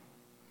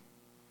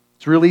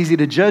 It's real easy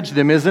to judge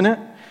them, isn't it?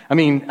 I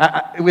mean,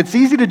 it's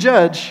easy to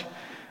judge.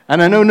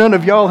 And I know none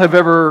of y'all have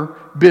ever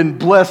been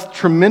blessed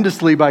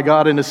tremendously by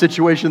God in a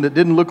situation that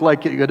didn't look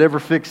like it could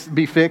ever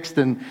be fixed.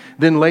 And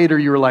then later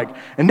you were like,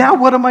 "And now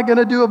what am I going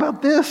to do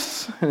about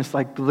this?" And it's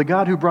like, the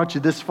God who brought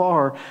you this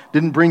far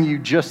didn't bring you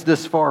just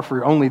this far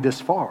for only this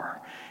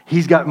far.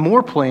 He's got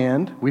more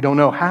planned. We don't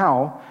know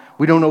how.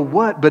 We don't know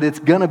what, but it's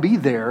going to be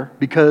there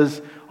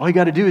because all you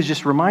got to do is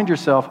just remind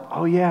yourself,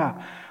 "Oh yeah,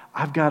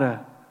 I've got a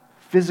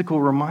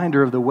physical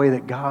reminder of the way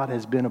that God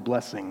has been a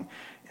blessing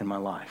in my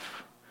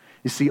life."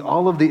 You see,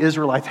 all of the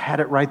Israelites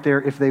had it right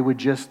there if they would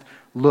just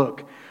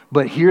look.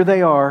 But here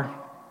they are.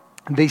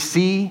 They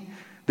see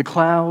the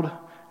cloud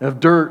of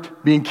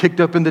dirt being kicked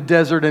up in the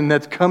desert, and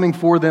that's coming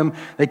for them.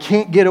 They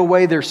can't get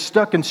away. They're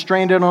stuck and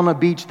stranded on a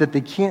beach that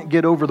they can't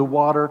get over the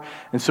water.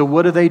 And so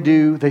what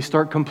do? They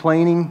start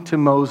complaining to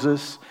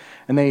Moses,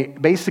 and they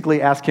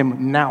basically ask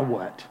him, "Now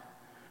what?"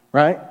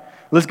 Right?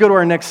 Let's go to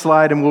our next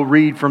slide, and we'll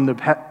read from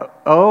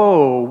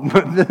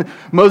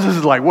Moses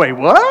is like, "Wait,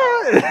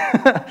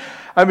 what?"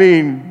 I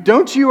mean,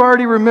 don't you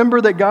already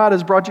remember that God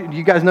has brought you?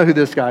 You guys know who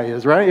this guy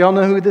is, right? Y'all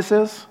know who this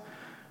is?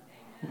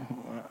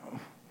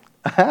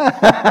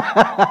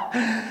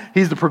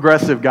 He's the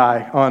progressive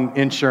guy on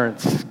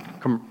insurance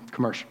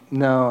commercial.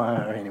 No,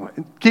 anyway,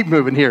 keep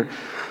moving here.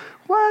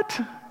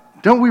 What?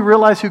 Don't we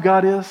realize who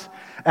God is?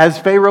 As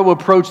Pharaoh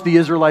approached, the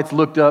Israelites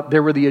looked up.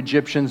 There were the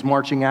Egyptians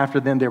marching after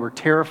them. They were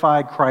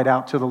terrified, cried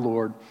out to the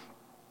Lord.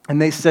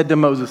 And they said to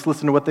Moses,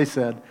 listen to what they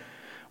said.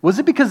 Was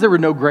it because there were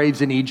no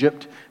graves in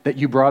Egypt that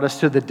you brought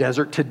us to the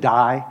desert to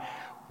die?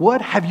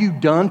 What have you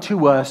done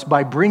to us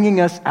by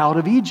bringing us out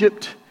of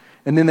Egypt?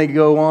 And then they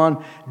go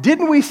on,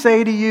 didn't we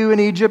say to you in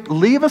Egypt,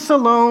 leave us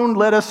alone,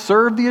 let us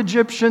serve the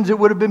Egyptians? It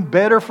would have been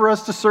better for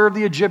us to serve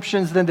the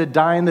Egyptians than to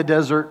die in the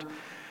desert.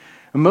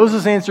 And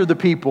Moses answered the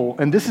people,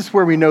 and this is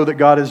where we know that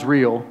God is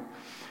real,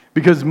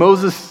 because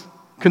Moses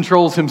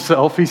controls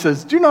himself. He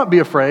says, do not be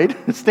afraid.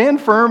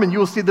 Stand firm and you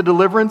will see the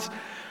deliverance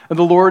and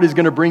the Lord is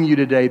going to bring you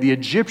today. The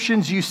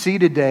Egyptians you see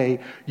today,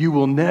 you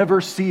will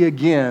never see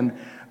again.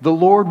 The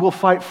Lord will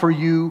fight for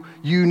you.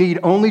 You need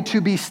only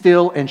to be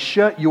still and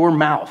shut your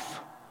mouth.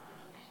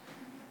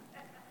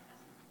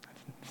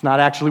 It's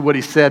not actually what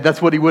he said.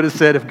 That's what he would have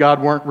said if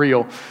God weren't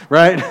real,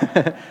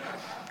 right?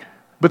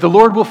 But the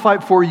Lord will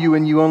fight for you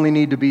and you only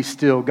need to be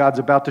still. God's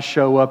about to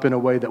show up in a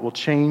way that will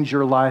change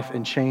your life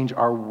and change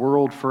our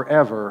world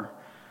forever.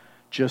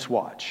 Just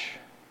watch.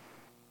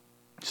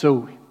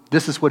 So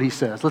this is what he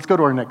says. Let's go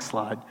to our next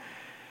slide.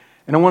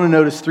 And I want to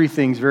notice three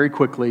things very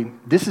quickly.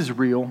 This is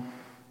real.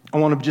 I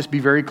want to just be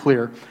very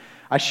clear.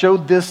 I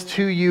showed this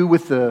to you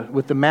with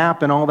the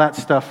map and all that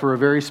stuff for a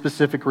very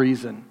specific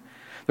reason.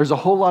 There's a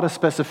whole lot of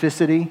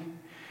specificity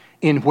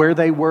in where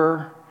they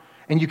were,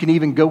 and you can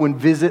even go and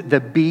visit the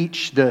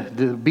beach,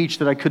 the beach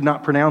that I could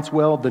not pronounce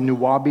well, the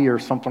Nuwabi or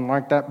something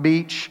like that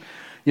beach.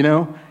 You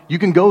know, you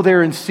can go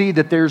there and see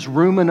that there's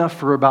room enough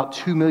for about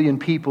 2 million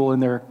people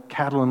and their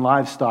cattle and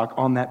livestock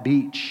on that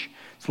beach.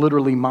 It's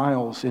literally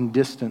miles in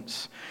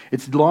distance.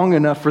 It's long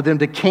enough for them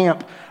to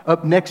camp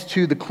up next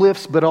to the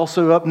cliffs, but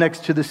also up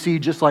next to the sea,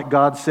 just like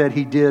God said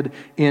he did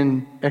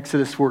in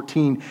Exodus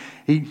 14.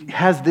 He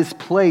has this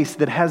place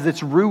that has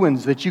its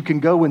ruins that you can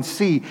go and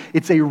see.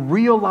 It's a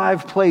real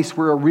live place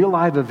where a real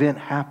live event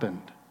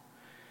happened.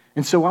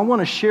 And so I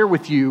want to share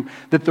with you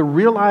that the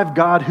real live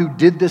God who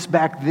did this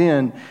back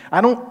then,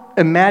 I don't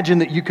imagine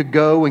that you could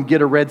go and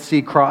get a Red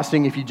Sea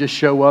crossing if you just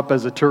show up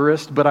as a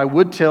tourist, but I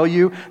would tell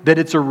you that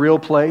it's a real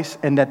place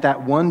and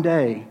that one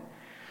day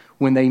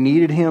when they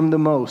needed him the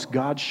most,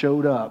 God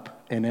showed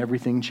up and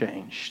everything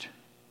changed.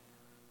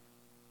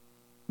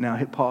 Now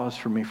hit pause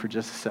for me for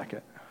just a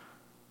second.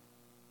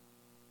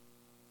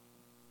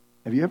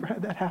 Have you ever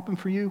had that happen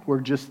for you? Where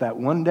just that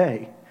one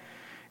day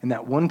and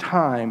that one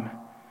time,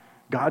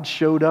 God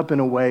showed up in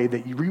a way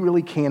that you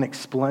really can't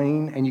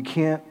explain and you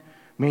can't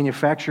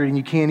manufacture it and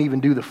you can't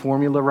even do the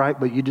formula right,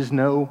 but you just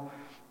know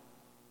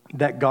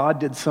that God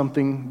did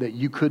something that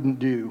you couldn't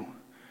do.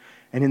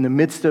 And in the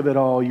midst of it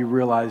all, you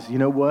realize, you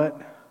know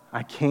what?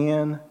 I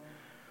can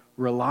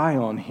rely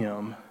on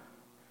him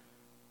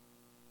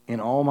in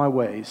all my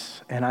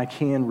ways, and I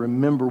can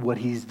remember what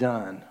he's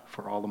done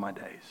for all of my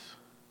days.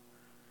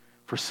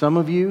 For some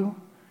of you,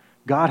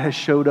 God has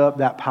showed up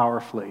that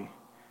powerfully.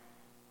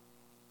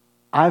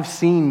 I've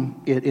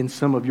seen it in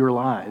some of your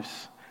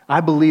lives. I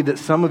believe that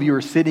some of you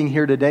are sitting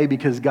here today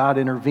because God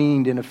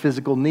intervened in a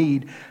physical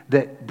need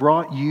that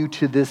brought you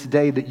to this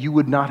day that you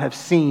would not have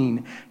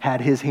seen had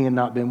his hand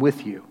not been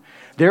with you.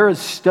 There is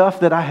stuff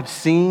that I have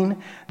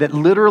seen that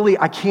literally,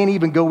 I can't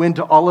even go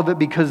into all of it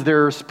because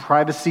there's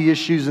privacy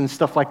issues and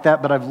stuff like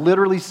that, but I've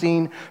literally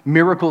seen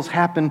miracles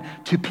happen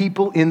to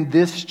people in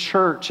this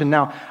church. And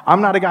now,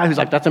 I'm not a guy who's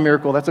like, that's a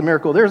miracle, there's a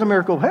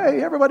miracle,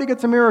 hey, everybody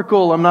gets a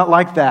miracle. I'm not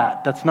like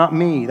that. That's not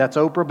me. That's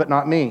Oprah, but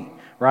not me,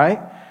 right?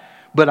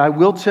 But I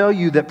will tell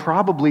you that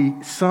probably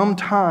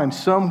sometime,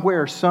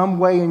 somewhere, some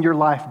way in your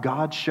life,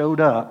 God showed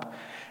up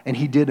and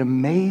he did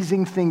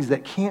amazing things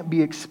that can't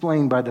be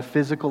explained by the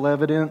physical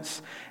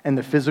evidence and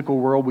the physical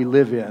world we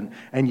live in.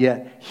 And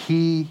yet,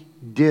 he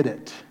did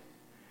it.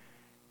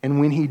 And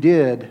when he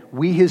did,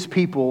 we, his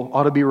people,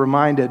 ought to be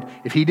reminded,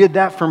 if he did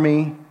that for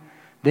me,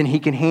 then he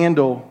can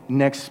handle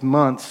next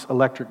month's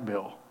electric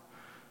bill.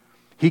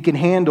 He can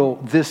handle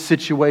this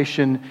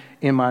situation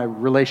in my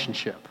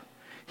relationship.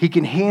 He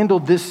can handle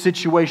this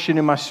situation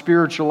in my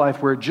spiritual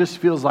life where it just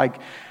feels like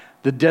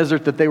the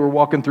desert that they were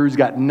walking through's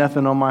got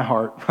nothing on my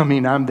heart. I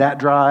mean, I'm that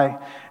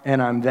dry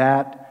and I'm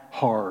that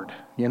hard,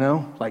 you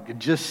know? Like it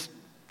just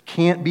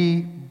can't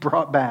be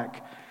brought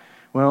back.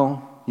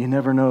 Well, you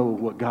never know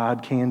what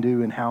God can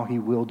do and how he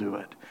will do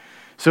it.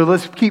 So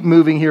let's keep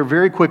moving here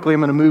very quickly. I'm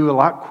going to move a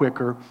lot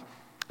quicker.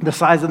 The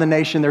size of the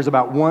nation, there's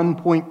about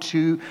 1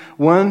 to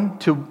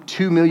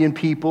 2 million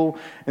people,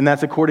 and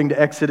that's according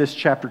to Exodus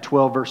chapter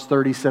 12, verse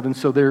 37.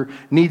 So there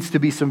needs to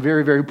be some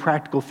very, very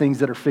practical things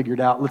that are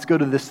figured out. Let's go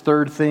to this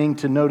third thing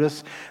to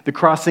notice. The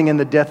crossing and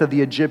the death of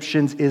the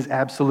Egyptians is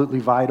absolutely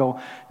vital.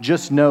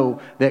 Just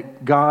know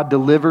that God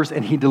delivers,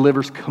 and he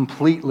delivers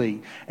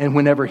completely. And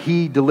whenever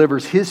he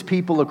delivers his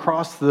people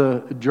across the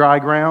dry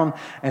ground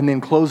and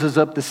then closes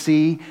up the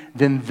sea,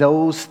 then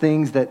those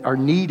things that are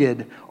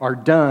needed are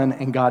done,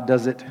 and God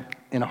does it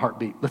in a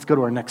heartbeat. Let's go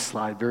to our next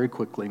slide very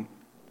quickly.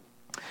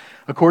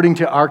 According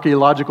to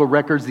archaeological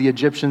records, the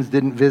Egyptians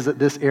didn't visit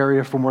this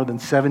area for more than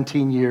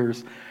 17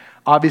 years.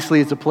 Obviously,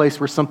 it's a place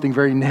where something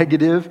very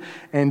negative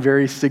and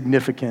very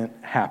significant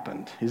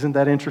happened. Isn't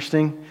that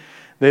interesting?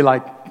 They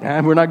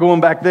we're not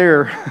going back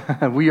there.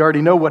 We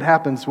already know what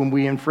happens when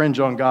we infringe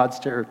on God's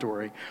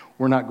territory.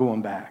 We're not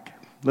going back.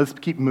 Let's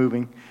keep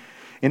moving.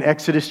 In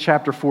Exodus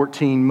chapter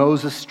 14,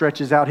 Moses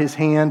stretches out his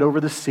hand over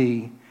the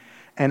sea,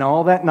 and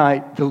all that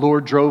night the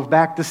Lord drove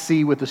back the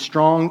sea with a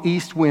strong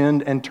east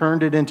wind and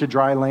turned it into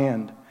dry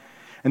land.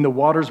 And the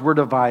waters were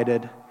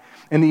divided,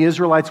 and the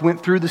Israelites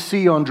went through the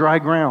sea on dry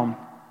ground,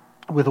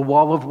 with a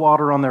wall of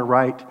water on their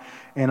right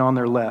and on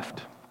their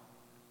left.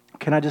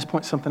 Can I just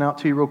point something out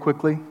to you real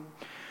quickly?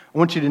 I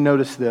want you to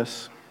notice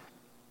this.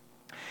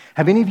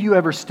 Have any of you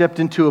ever stepped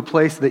into a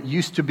place that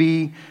used to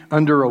be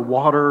under a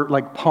water,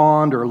 like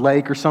pond or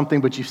lake or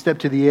something, but you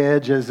stepped to the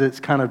edge as it's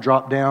kind of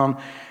dropped down,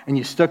 and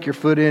you stuck your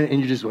foot in, and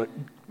you just went,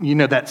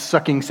 that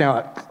sucking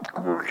sound,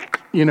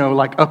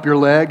 like up your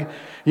leg?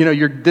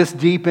 You're this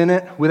deep in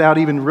it without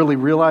even really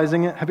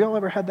realizing it. Have you all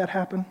ever had that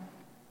happen?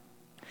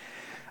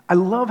 I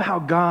love how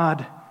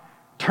God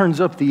turns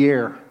up the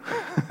air.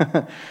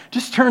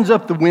 Just turns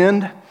up the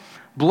wind,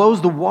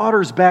 blows the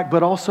waters back,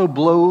 but also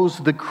blows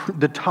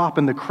the top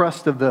and the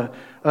crust of the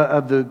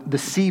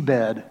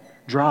seabed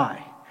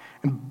dry.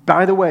 And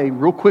by the way,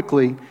 real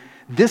quickly,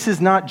 this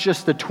is not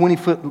just a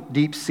 20-foot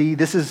deep sea.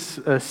 This is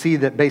a sea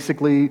that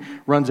basically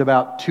runs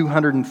about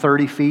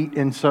 230 feet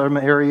in some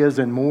areas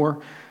and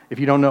more. If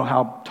you don't know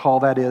how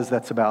tall that is,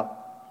 that's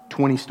about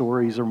 20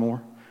 stories or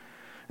more.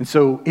 And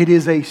so it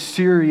is a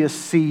serious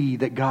sea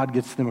that God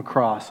gets them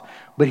across.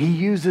 But he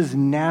uses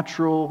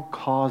natural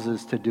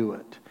causes to do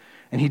it.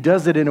 And he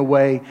does it in a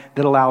way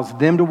that allows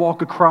them to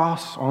walk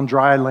across on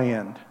dry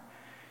land.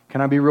 Can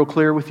I be real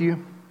clear with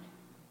you?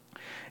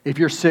 If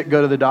you're sick,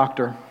 go to the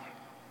doctor.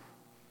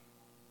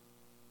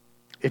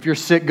 If you're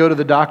sick, go to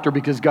the doctor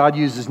because God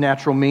uses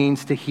natural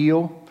means to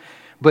heal.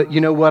 But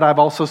you know what I've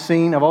also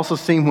seen? I've also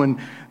seen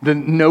when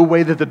no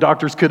way that the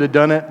doctors could have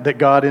done it, that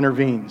God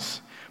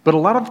intervenes. But a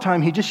lot of the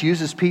time, he just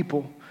uses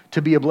people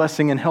to be a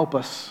blessing and help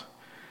us.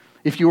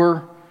 If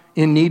you're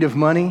in need of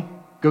money,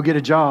 go get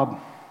a job,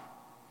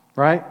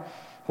 right?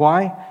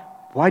 Why?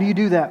 Why do you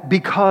do that?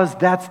 Because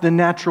that's the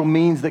natural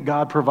means that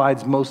God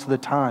provides most of the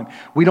time.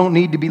 We don't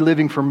need to be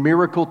living from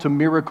miracle to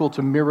miracle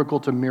to miracle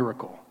to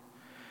miracle.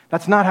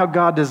 That's not how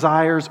God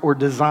desires or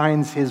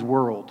designs his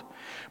world.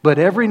 But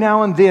every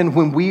now and then,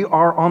 when we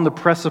are on the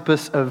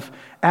precipice of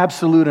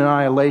absolute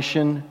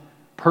annihilation,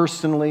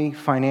 personally,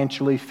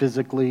 financially,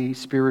 physically,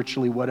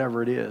 spiritually,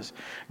 whatever it is,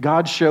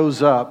 God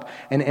shows up,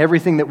 and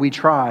everything that we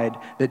tried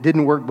that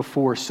didn't work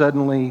before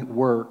suddenly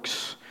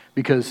works,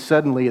 because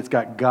suddenly it's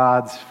got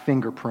God's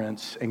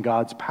fingerprints and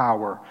God's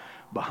power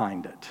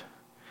behind it.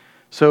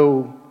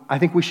 So I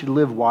think we should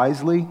live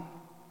wisely,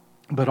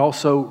 but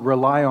also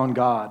rely on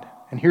God.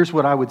 And here's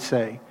what I would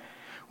say.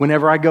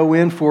 Whenever I go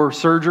in for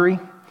surgery,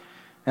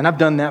 and I've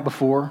done that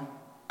before,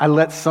 I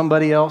let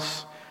somebody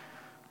else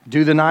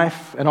do the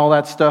knife and all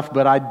that stuff,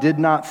 but I did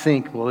not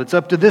think, well, it's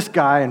up to this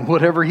guy, and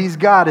whatever he's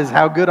got is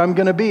how good I'm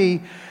going to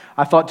be.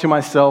 I thought to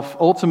myself,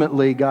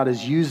 ultimately, God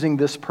is using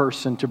this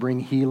person to bring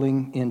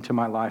healing into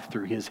my life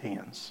through his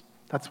hands.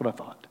 That's what I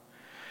thought.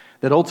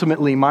 That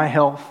ultimately, my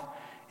health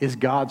is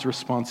God's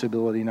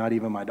responsibility, not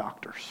even my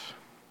doctor's.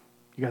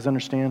 You guys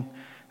understand?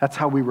 That's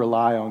how we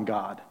rely on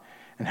God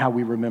and how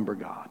we remember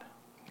God.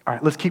 All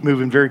right, let's keep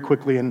moving very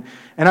quickly, and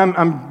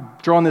I'm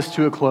drawing this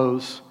to a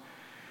close.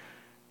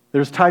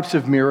 There's types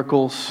of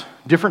miracles,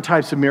 different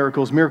types of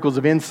miracles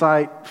of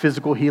insight,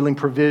 physical healing,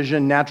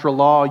 provision, natural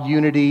law,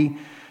 unity,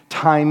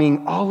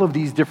 timing, all of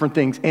these different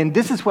things. And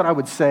this is what I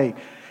would say.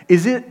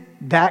 Is it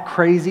that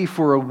crazy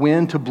for a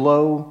wind to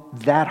blow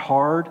that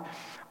hard?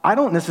 I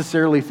don't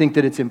necessarily think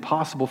that it's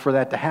impossible for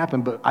that to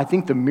happen, but I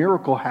think the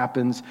miracle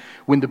happens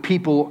when the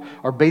people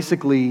are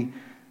basically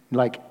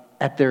like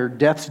at their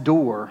death's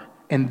door,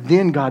 and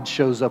then God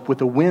shows up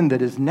with a wind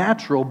that is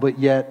natural, but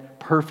yet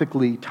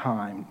perfectly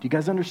timed. Do you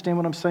guys understand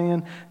what I'm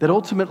saying? That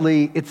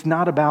ultimately, it's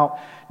not about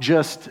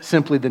just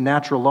simply the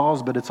natural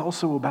laws, but it's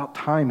also about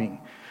timing.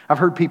 I've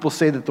heard people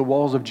say that the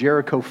walls of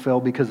Jericho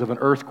fell because of an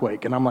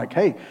earthquake. And I'm like,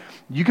 hey,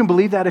 you can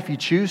believe that if you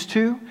choose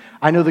to.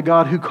 I know the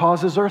God who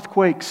causes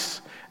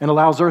earthquakes and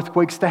allows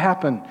earthquakes to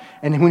happen.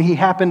 And when he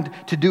happened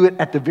to do it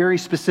at the very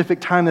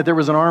specific time that there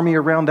was an army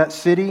around that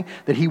city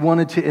that he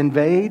wanted to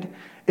invade,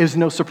 is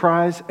no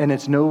surprise, and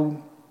it's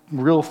no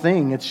real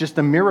thing. It's just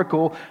a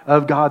miracle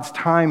of God's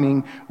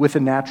timing with a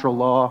natural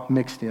law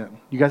mixed in.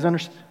 You guys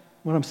understand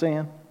what I'm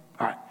saying?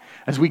 All right.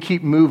 As we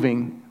keep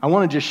moving, I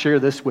want to just share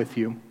this with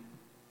you.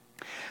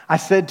 I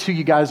said to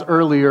you guys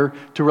earlier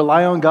to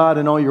rely on God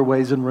in all your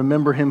ways and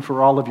remember him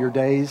for all of your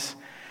days.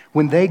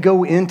 When they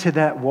go into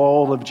that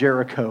wall of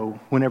Jericho,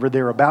 whenever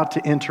they're about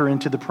to enter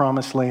into the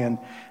promised land,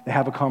 they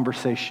have a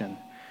conversation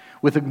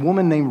with a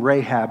woman named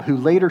Rahab, who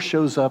later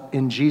shows up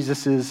in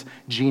Jesus'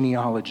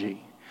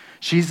 genealogy.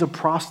 She's a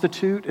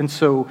prostitute, and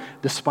so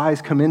the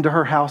spies come into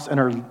her house and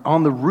are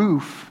on the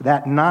roof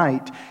that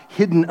night,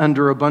 hidden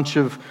under a bunch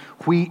of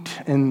wheat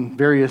and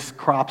various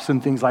crops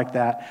and things like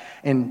that.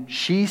 And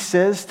she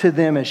says to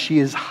them, as she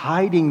is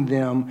hiding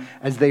them,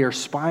 as they are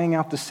spying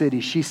out the city,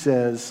 she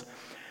says,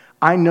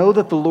 I know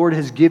that the Lord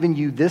has given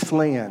you this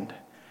land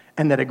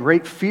and that a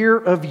great fear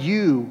of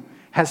you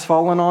has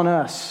fallen on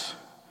us.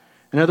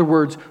 In other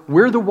words,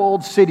 we're the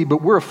walled city,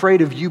 but we're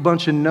afraid of you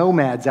bunch of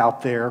nomads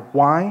out there.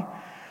 Why?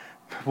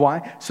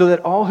 Why? So that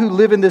all who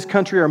live in this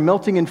country are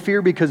melting in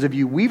fear because of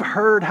you. We've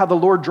heard how the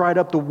Lord dried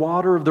up the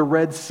water of the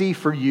Red Sea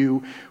for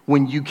you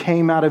when you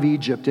came out of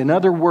Egypt. In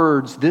other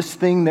words, this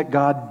thing that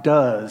God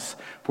does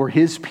for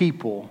his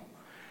people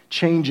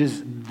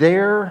changes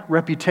their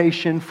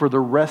reputation for the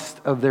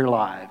rest of their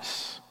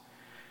lives.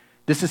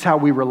 This is how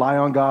we rely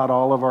on God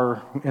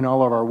in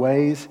all of our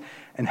ways,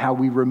 and how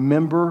we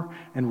remember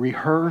and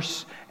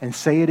rehearse and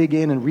say it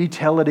again and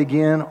retell it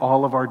again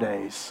all of our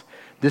days.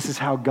 This is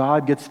how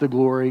God gets the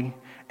glory,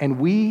 and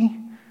we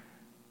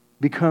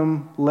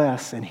become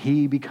less and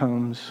he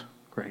becomes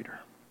greater.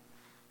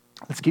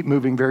 Let's keep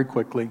moving very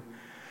quickly.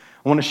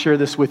 I want to share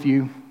this with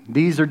you.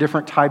 These are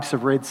different types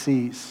of Red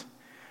Seas: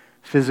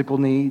 physical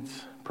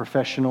needs,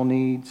 professional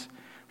needs,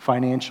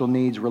 financial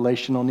needs,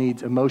 relational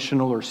needs,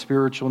 emotional or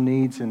spiritual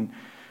needs, and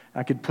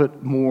I could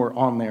put more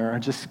on there. I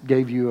just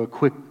gave you a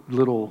quick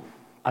little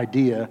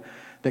idea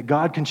that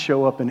God can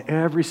show up in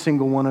every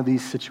single one of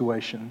these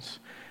situations.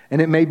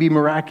 And it may be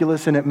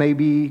miraculous and it may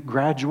be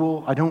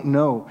gradual. I don't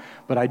know.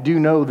 But I do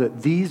know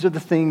that these are the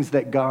things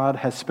that God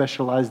has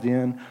specialized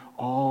in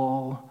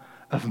all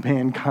of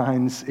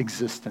mankind's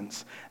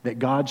existence. That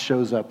God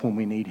shows up when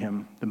we need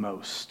him the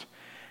most.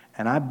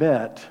 And I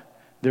bet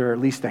there are at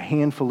least a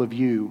handful of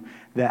you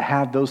that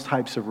have those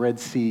types of Red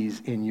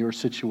Seas in your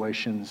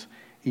situations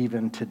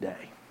even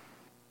today.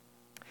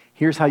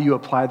 Here's how you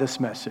apply this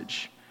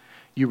message.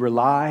 You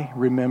rely,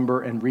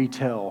 remember, and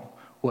retell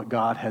what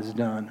God has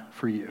done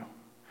for you.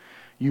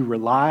 You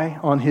rely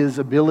on his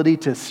ability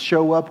to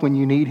show up when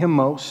you need him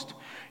most.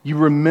 You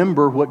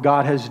remember what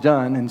God has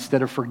done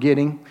instead of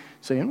forgetting,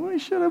 saying, well, I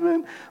should have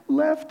been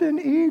left in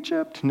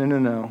Egypt.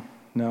 No.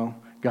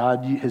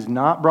 God has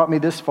not brought me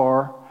this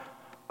far.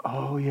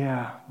 Oh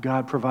yeah,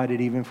 God provided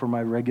even for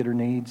my regular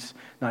needs,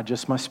 not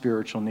just my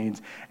spiritual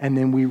needs. And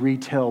then we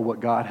retell what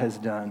God has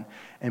done,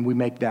 and we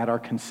make that our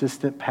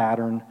consistent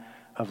pattern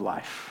of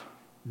life.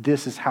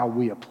 This is how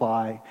we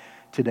apply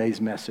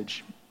today's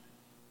message.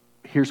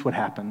 Here's what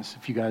happens.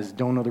 If you guys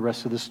don't know the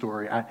rest of the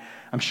story,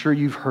 I'm sure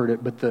you've heard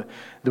it, but the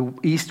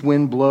east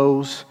wind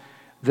blows.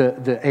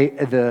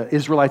 The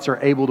Israelites are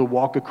able to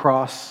walk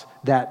across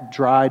that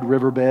dried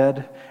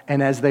riverbed,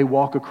 and as they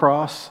walk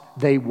across,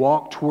 they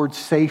walk towards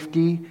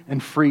safety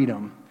and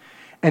freedom.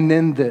 And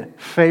then the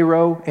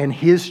Pharaoh and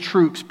his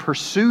troops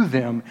pursue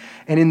them,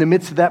 and in the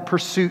midst of that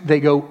pursuit, they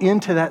go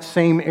into that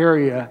same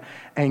area,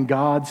 and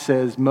God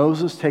says,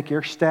 Moses, take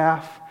your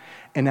staff,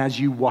 and as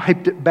you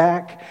wiped it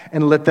back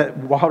and let that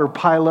water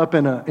pile up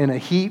in a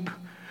heap,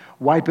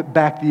 wipe it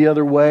back the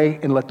other way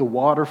and let the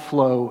water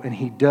flow, and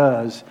he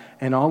does.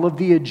 And all of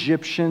the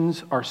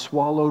Egyptians are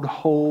swallowed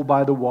whole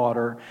by the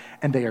water,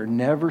 and they are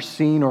never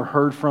seen or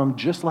heard from,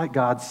 just like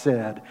God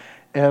said,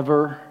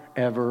 ever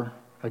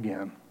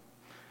again.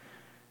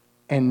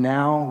 And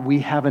now we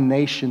have a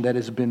nation that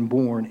has been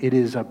born. It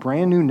is a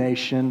brand new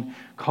nation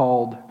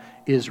called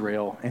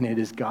Israel, and it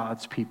is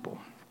God's people.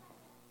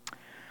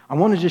 I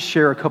want to just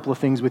share a couple of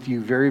things with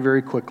you very,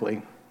 very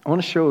quickly. I want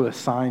to show a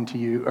sign to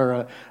you,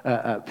 or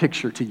a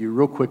picture to you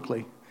real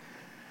quickly.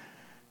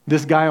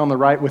 This guy on the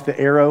right with the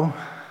arrow,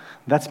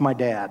 that's my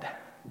dad.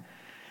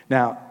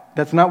 Now,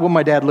 that's not what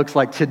my dad looks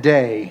like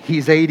today.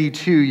 He's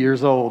 82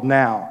 years old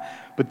now.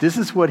 But this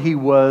is what he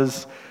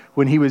was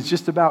when he was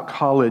just about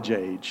college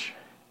age.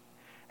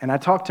 And I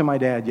talked to my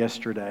dad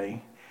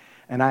yesterday,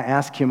 and I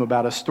asked him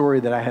about a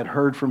story that I had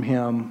heard from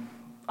him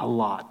a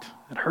lot.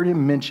 I'd heard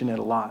him mention it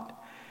a lot.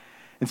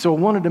 And so I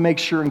wanted to make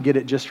sure and get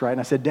it just right. And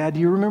I said, Dad,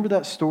 do you remember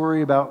that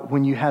story about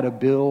when you had a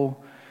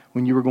bill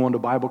when you were going to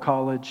Bible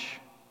college?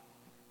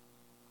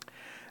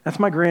 That's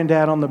my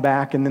granddad on the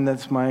back, and then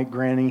that's my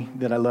granny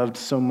that I loved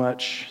so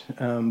much.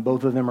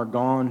 Both of them are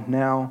gone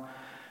now.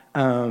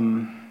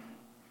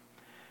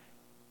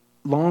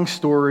 Long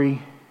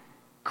story,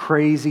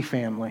 crazy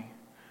family.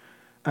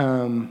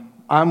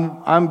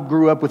 I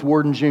grew up with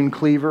Ward and June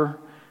Cleaver.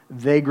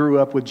 They grew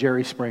up with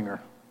Jerry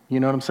Springer. You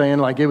know what I'm saying?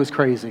 Like, it was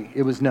crazy.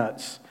 It was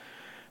nuts.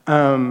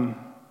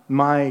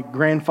 My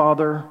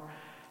grandfather,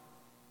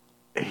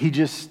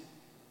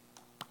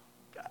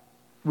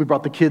 we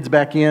brought the kids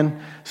back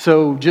in.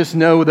 So just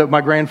know that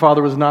my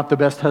grandfather was not the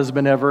best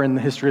husband ever in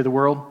the history of the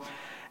world.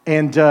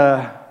 And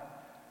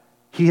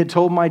he had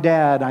told my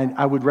dad,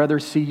 I would rather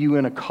see you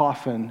in a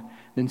coffin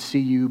than see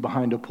you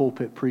behind a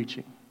pulpit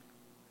preaching.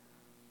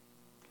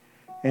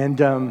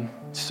 And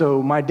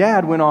so my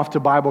dad went off to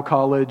Bible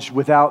college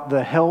without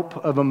the help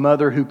of a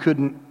mother who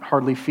couldn't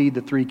hardly feed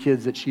the 3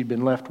 kids that she'd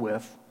been left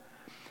with,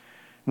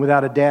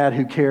 without a dad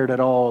who cared at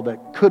all,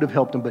 that could have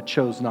helped him but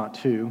chose not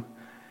to.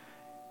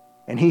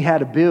 And he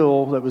had a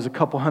bill that was a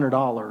couple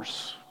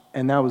 $100,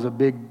 and that was a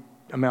big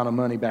amount of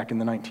money back in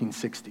the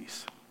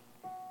 1960s.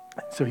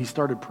 So he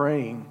started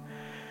praying.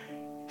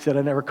 He said,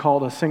 I never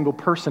called a single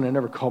person. I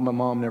never called my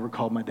mom, never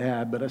called my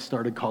dad, but I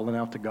started calling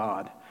out to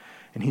God.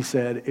 And he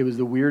said, it was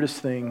the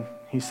weirdest thing.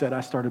 He said,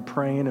 I started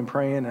praying and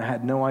praying, and I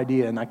had no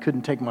idea, and I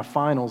couldn't take my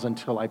finals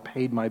until I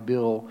paid my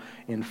bill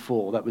in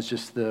full. That was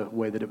just the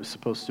way that it was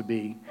supposed to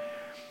be.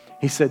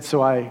 He said,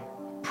 so I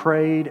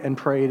prayed and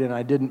prayed, and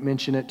I didn't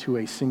mention it to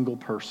a single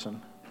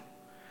person.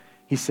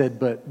 He said,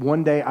 but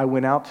one day I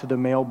went out to the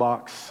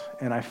mailbox,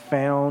 and I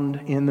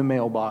found in the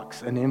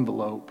mailbox an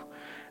envelope.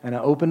 And I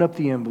opened up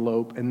the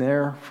envelope, and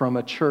there from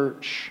a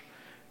church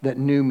that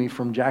knew me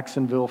from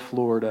Jacksonville,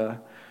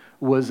 Florida,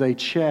 was a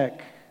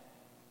check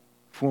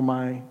for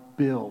my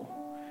bill.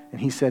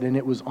 And he said, and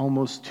it was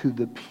almost to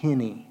the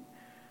penny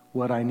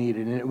what I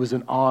needed. And it was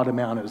an odd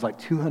amount. It was like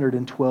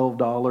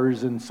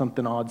 $212 and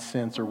something odd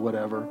cents or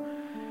whatever.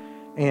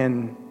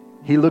 And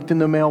he looked in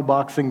the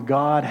mailbox, and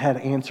God had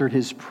answered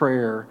his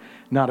prayer.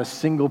 Not a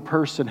single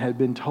person had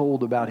been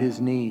told about his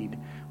need,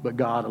 but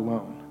God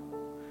alone.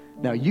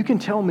 Now, you can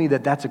tell me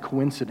that that's a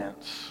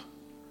coincidence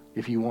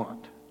if you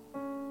want.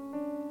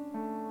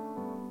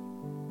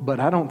 But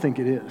I don't think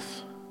it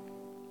is.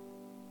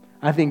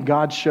 I think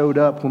God showed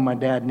up when my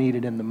dad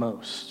needed him the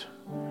most.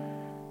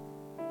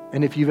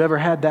 And if you've ever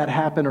had that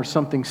happen or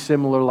something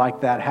similar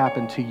like that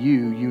happen to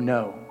you, you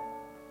know.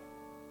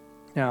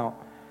 Now,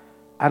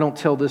 I don't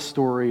tell this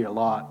story a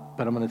lot,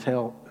 but I'm going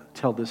to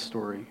tell this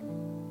story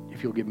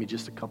if you'll give me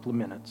just a couple of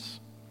minutes.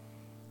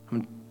 I'm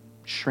going to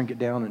shrink it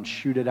down and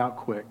shoot it out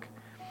quick.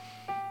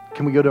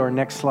 Can we go to our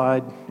next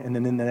slide and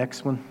then in the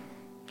next one?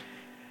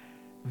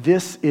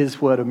 This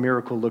is what a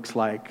miracle looks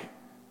like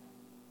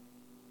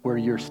where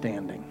you're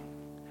standing.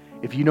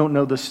 If you don't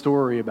know the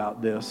story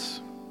about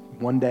this,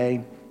 one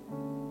day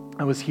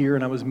I was here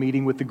and I was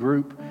meeting with the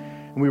group,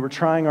 and we were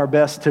trying our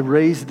best to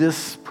raise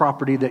this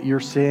property that you're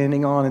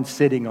standing on and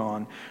sitting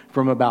on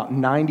from about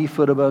 90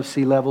 foot above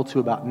sea level to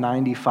about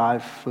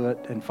 95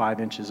 foot and 5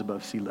 inches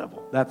above sea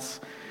level.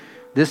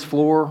 This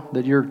floor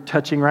that you're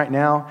touching right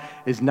now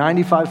is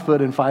 95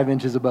 foot and 5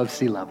 inches above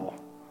sea level.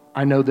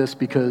 I know this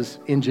because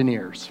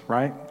engineers,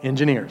 right?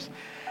 Engineers.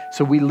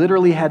 So we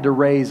literally had to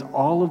raise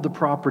all of the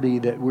property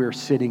that we're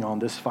sitting on,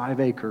 this 5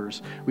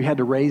 acres. We had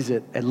to raise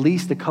it at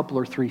least a couple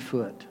or 3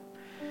 foot.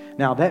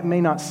 Now, that may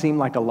not seem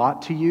like a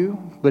lot to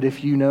you, but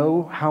if you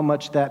know how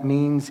much that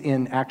means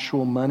in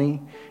actual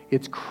money,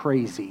 it's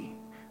crazy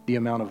the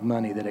amount of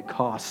money that it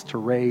costs to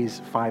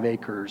raise 5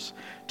 acres,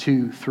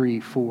 2, 3,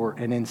 4,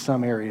 and in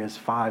some areas,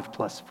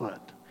 5+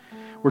 foot.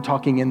 We're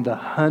talking in the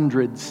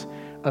hundreds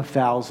of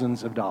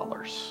thousands of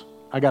dollars.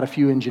 I got a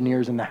few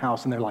engineers in the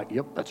house, and they're like,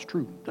 yep, that's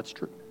true.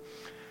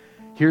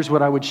 Here's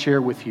what I would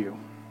share with you.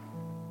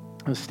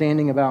 I was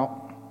standing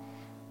about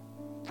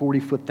 40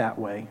 foot that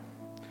way,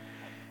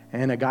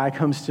 and a guy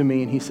comes to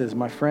me, and he says,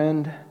 my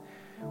friend,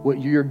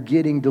 what you're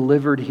getting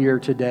delivered here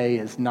today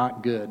is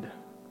not good.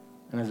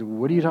 And I said,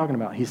 what are you talking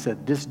about? He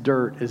said, this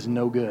dirt is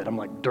no good. I'm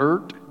like,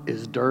 dirt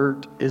is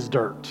dirt is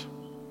dirt.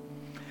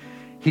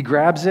 He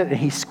grabs it, and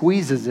he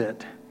squeezes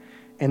it,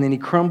 and then he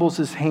crumbles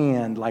his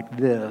hand like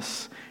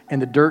this,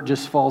 and the dirt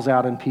just falls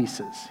out in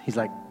pieces. He's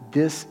like,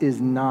 this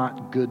is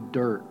not good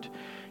dirt.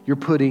 You're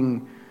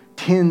putting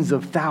tens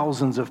of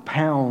thousands of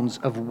pounds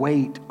of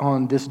weight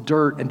on this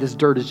dirt, and this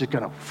dirt is just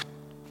going to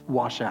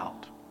wash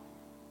out.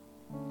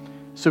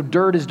 So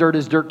dirt is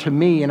dirt to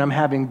me, and I'm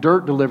having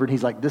dirt delivered.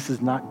 He's like, this is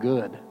not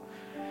good.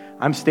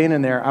 I'm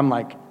standing there. I'm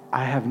like,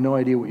 I have no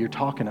idea what you're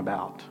talking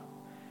about.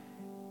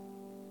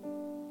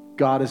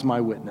 God is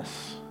my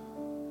witness.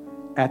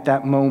 At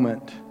that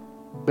moment,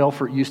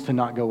 Belfort used to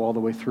not go all the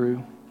way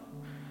through.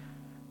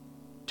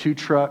 2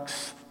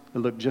 trucks that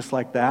look just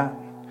like that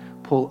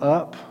pull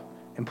up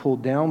and pull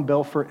down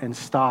Belfort and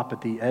stop at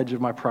the edge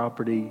of my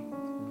property,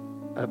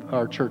 of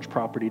our church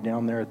property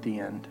down there at the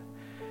end.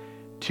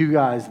 2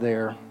 guys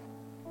there.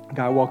 A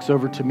guy walks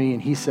over to me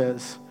and he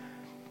says,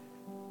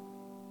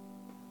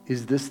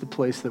 is this the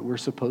place that we're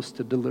supposed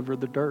to deliver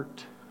the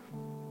dirt?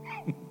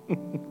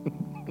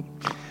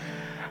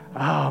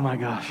 Oh my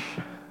gosh.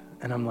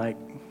 And I'm like,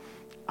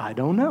 I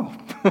don't know.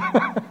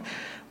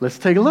 Let's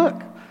take a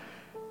look.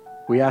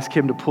 We ask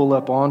him to pull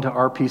up onto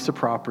our piece of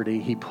property.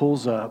 He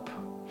pulls up.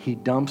 He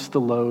dumps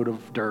the load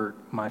of dirt.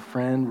 My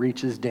friend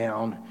reaches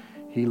down.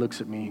 He looks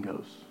at me and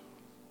goes,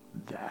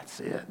 that's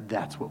it.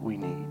 That's what we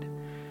need.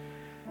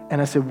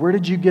 And I said, where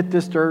did you get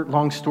this dirt?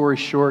 Long story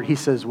short, he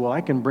says, well,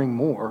 I can bring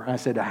more. I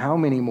said, how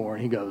many more?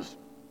 And he goes,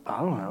 I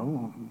don't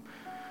know,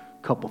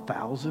 a couple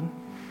thousand.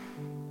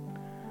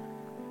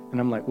 And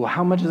I'm like, well,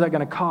 how much is that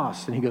going to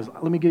cost? And he goes,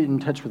 let me get in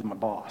touch with my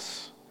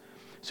boss.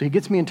 So he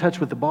gets me in touch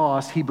with the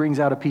boss. He brings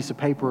out a piece of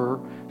paper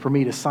for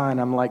me to sign.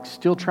 I'm like,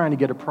 still trying to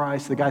get a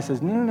price. The guy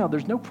says, no,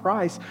 there's no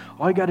price.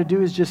 All you got to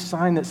do is just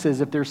sign that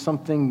says if there's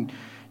something,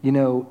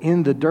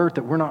 in the dirt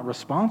that we're not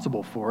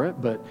responsible for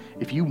it. But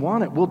if you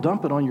want it, we'll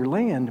dump it on your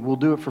land. We'll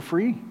do it for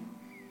free.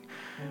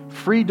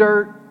 Free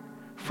dirt,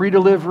 free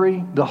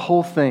delivery, the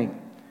whole thing.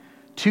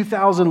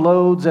 2,000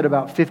 loads at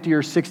about $50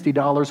 or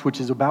 $60, which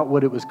is about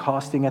what it was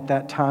costing at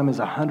that time, is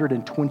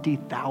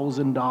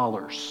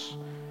 $120,000.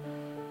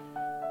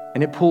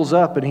 And it pulls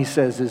up and he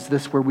says, is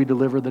this where we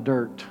deliver the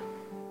dirt?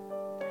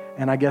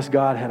 And I guess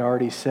God had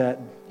already said,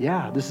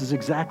 yeah, this is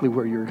exactly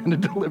where you're going to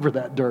deliver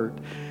that dirt.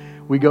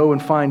 We go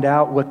and find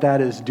out what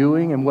that is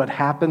doing and what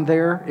happened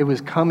there. It was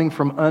coming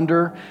from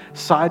under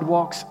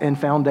sidewalks and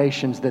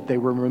foundations that they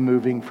were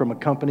removing from a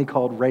company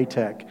called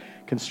Raytech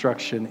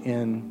Construction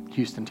in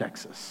Houston,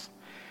 Texas.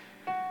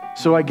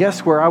 So I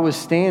guess where I was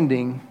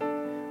standing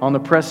on the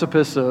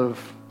precipice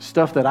of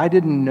stuff that I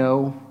didn't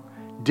know,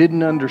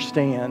 didn't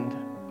understand,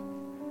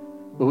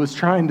 but was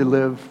trying to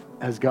live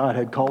as God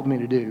had called me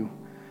to do,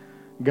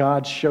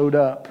 God showed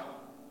up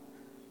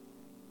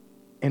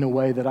in a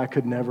way that I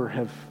could never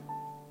have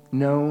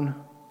known,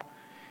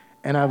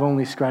 and I've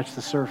only scratched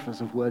the surface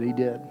of what he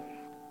did.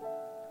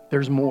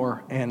 There's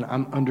more, and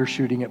I'm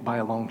undershooting it by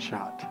a long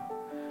shot.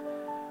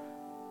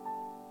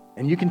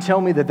 And you can tell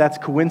me that that's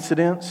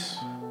coincidence,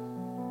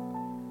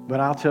 but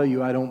I'll tell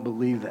you I don't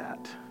believe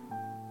that.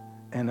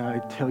 And I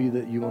tell you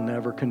that you will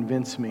never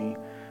convince me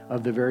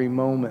of the very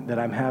moment that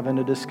I'm having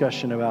a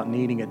discussion about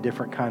needing a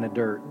different kind of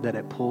dirt, that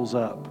it pulls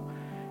up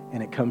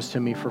and it comes to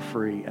me for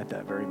free at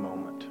that very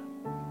moment.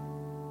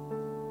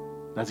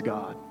 That's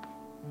God.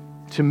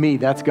 To me,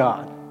 that's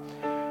God.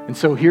 And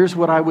so here's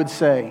what I would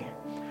say.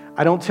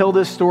 I don't tell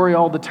this story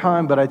all the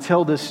time, but I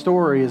tell this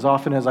story as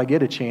often as I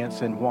get a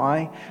chance. And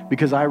why?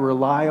 Because I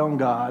rely on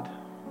God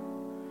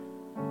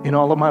in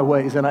all of my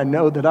ways. And I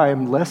know that I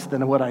am less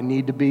than what I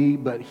need to be,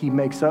 but he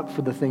makes up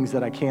for the things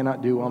that I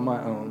cannot do on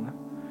my own.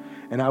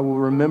 And I will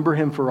remember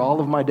him for all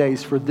of my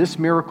days for this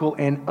miracle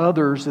and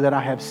others that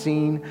I have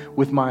seen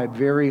with my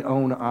very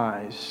own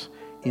eyes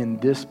in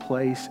this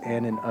place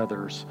and in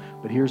others.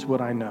 But here's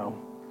what I know.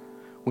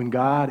 When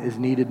God is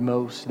needed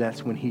most,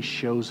 that's when he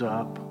shows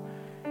up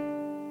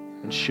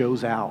and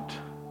shows out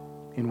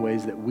in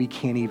ways that we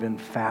can't even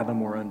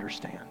fathom or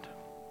understand.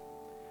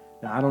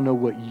 Now, I don't know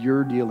what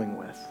you're dealing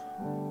with.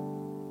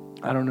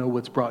 I don't know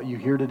what's brought you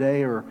here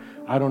today, or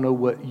I don't know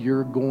what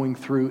you're going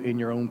through in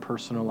your own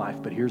personal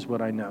life, but here's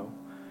what I know.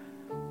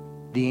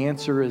 The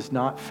answer is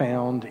not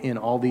found in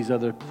all these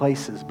other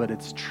places, but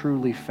it's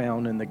truly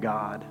found in the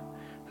God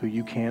who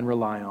you can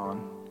rely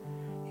on,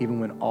 even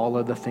when all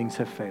other things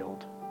have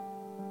failed.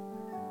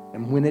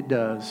 And when it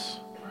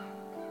does,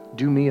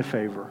 do me a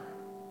favor.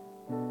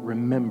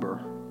 Remember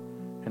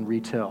and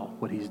retell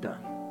what he's done.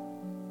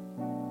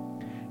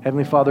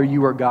 Heavenly Father,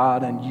 you are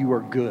God and you are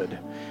good.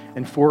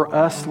 And for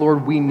us,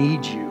 Lord, we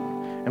need you.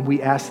 And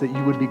we ask that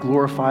you would be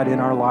glorified in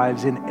our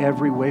lives in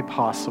every way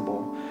possible.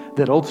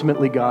 That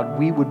ultimately, God,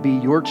 we would be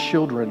your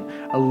children,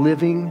 a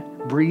living,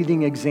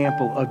 breathing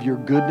example of your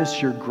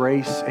goodness, your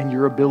grace, and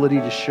your ability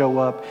to show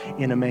up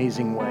in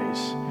amazing ways.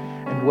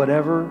 And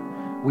whatever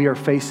we are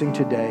facing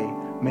today,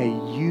 may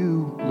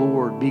you,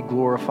 Lord, be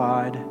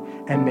glorified,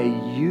 and may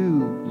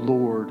you,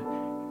 Lord,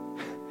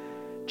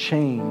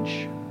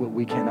 change what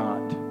we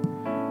cannot,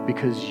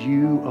 because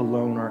you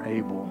alone are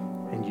able,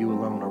 and you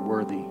alone are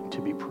worthy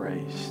to be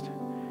praised.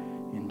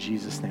 In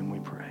Jesus' name we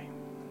pray.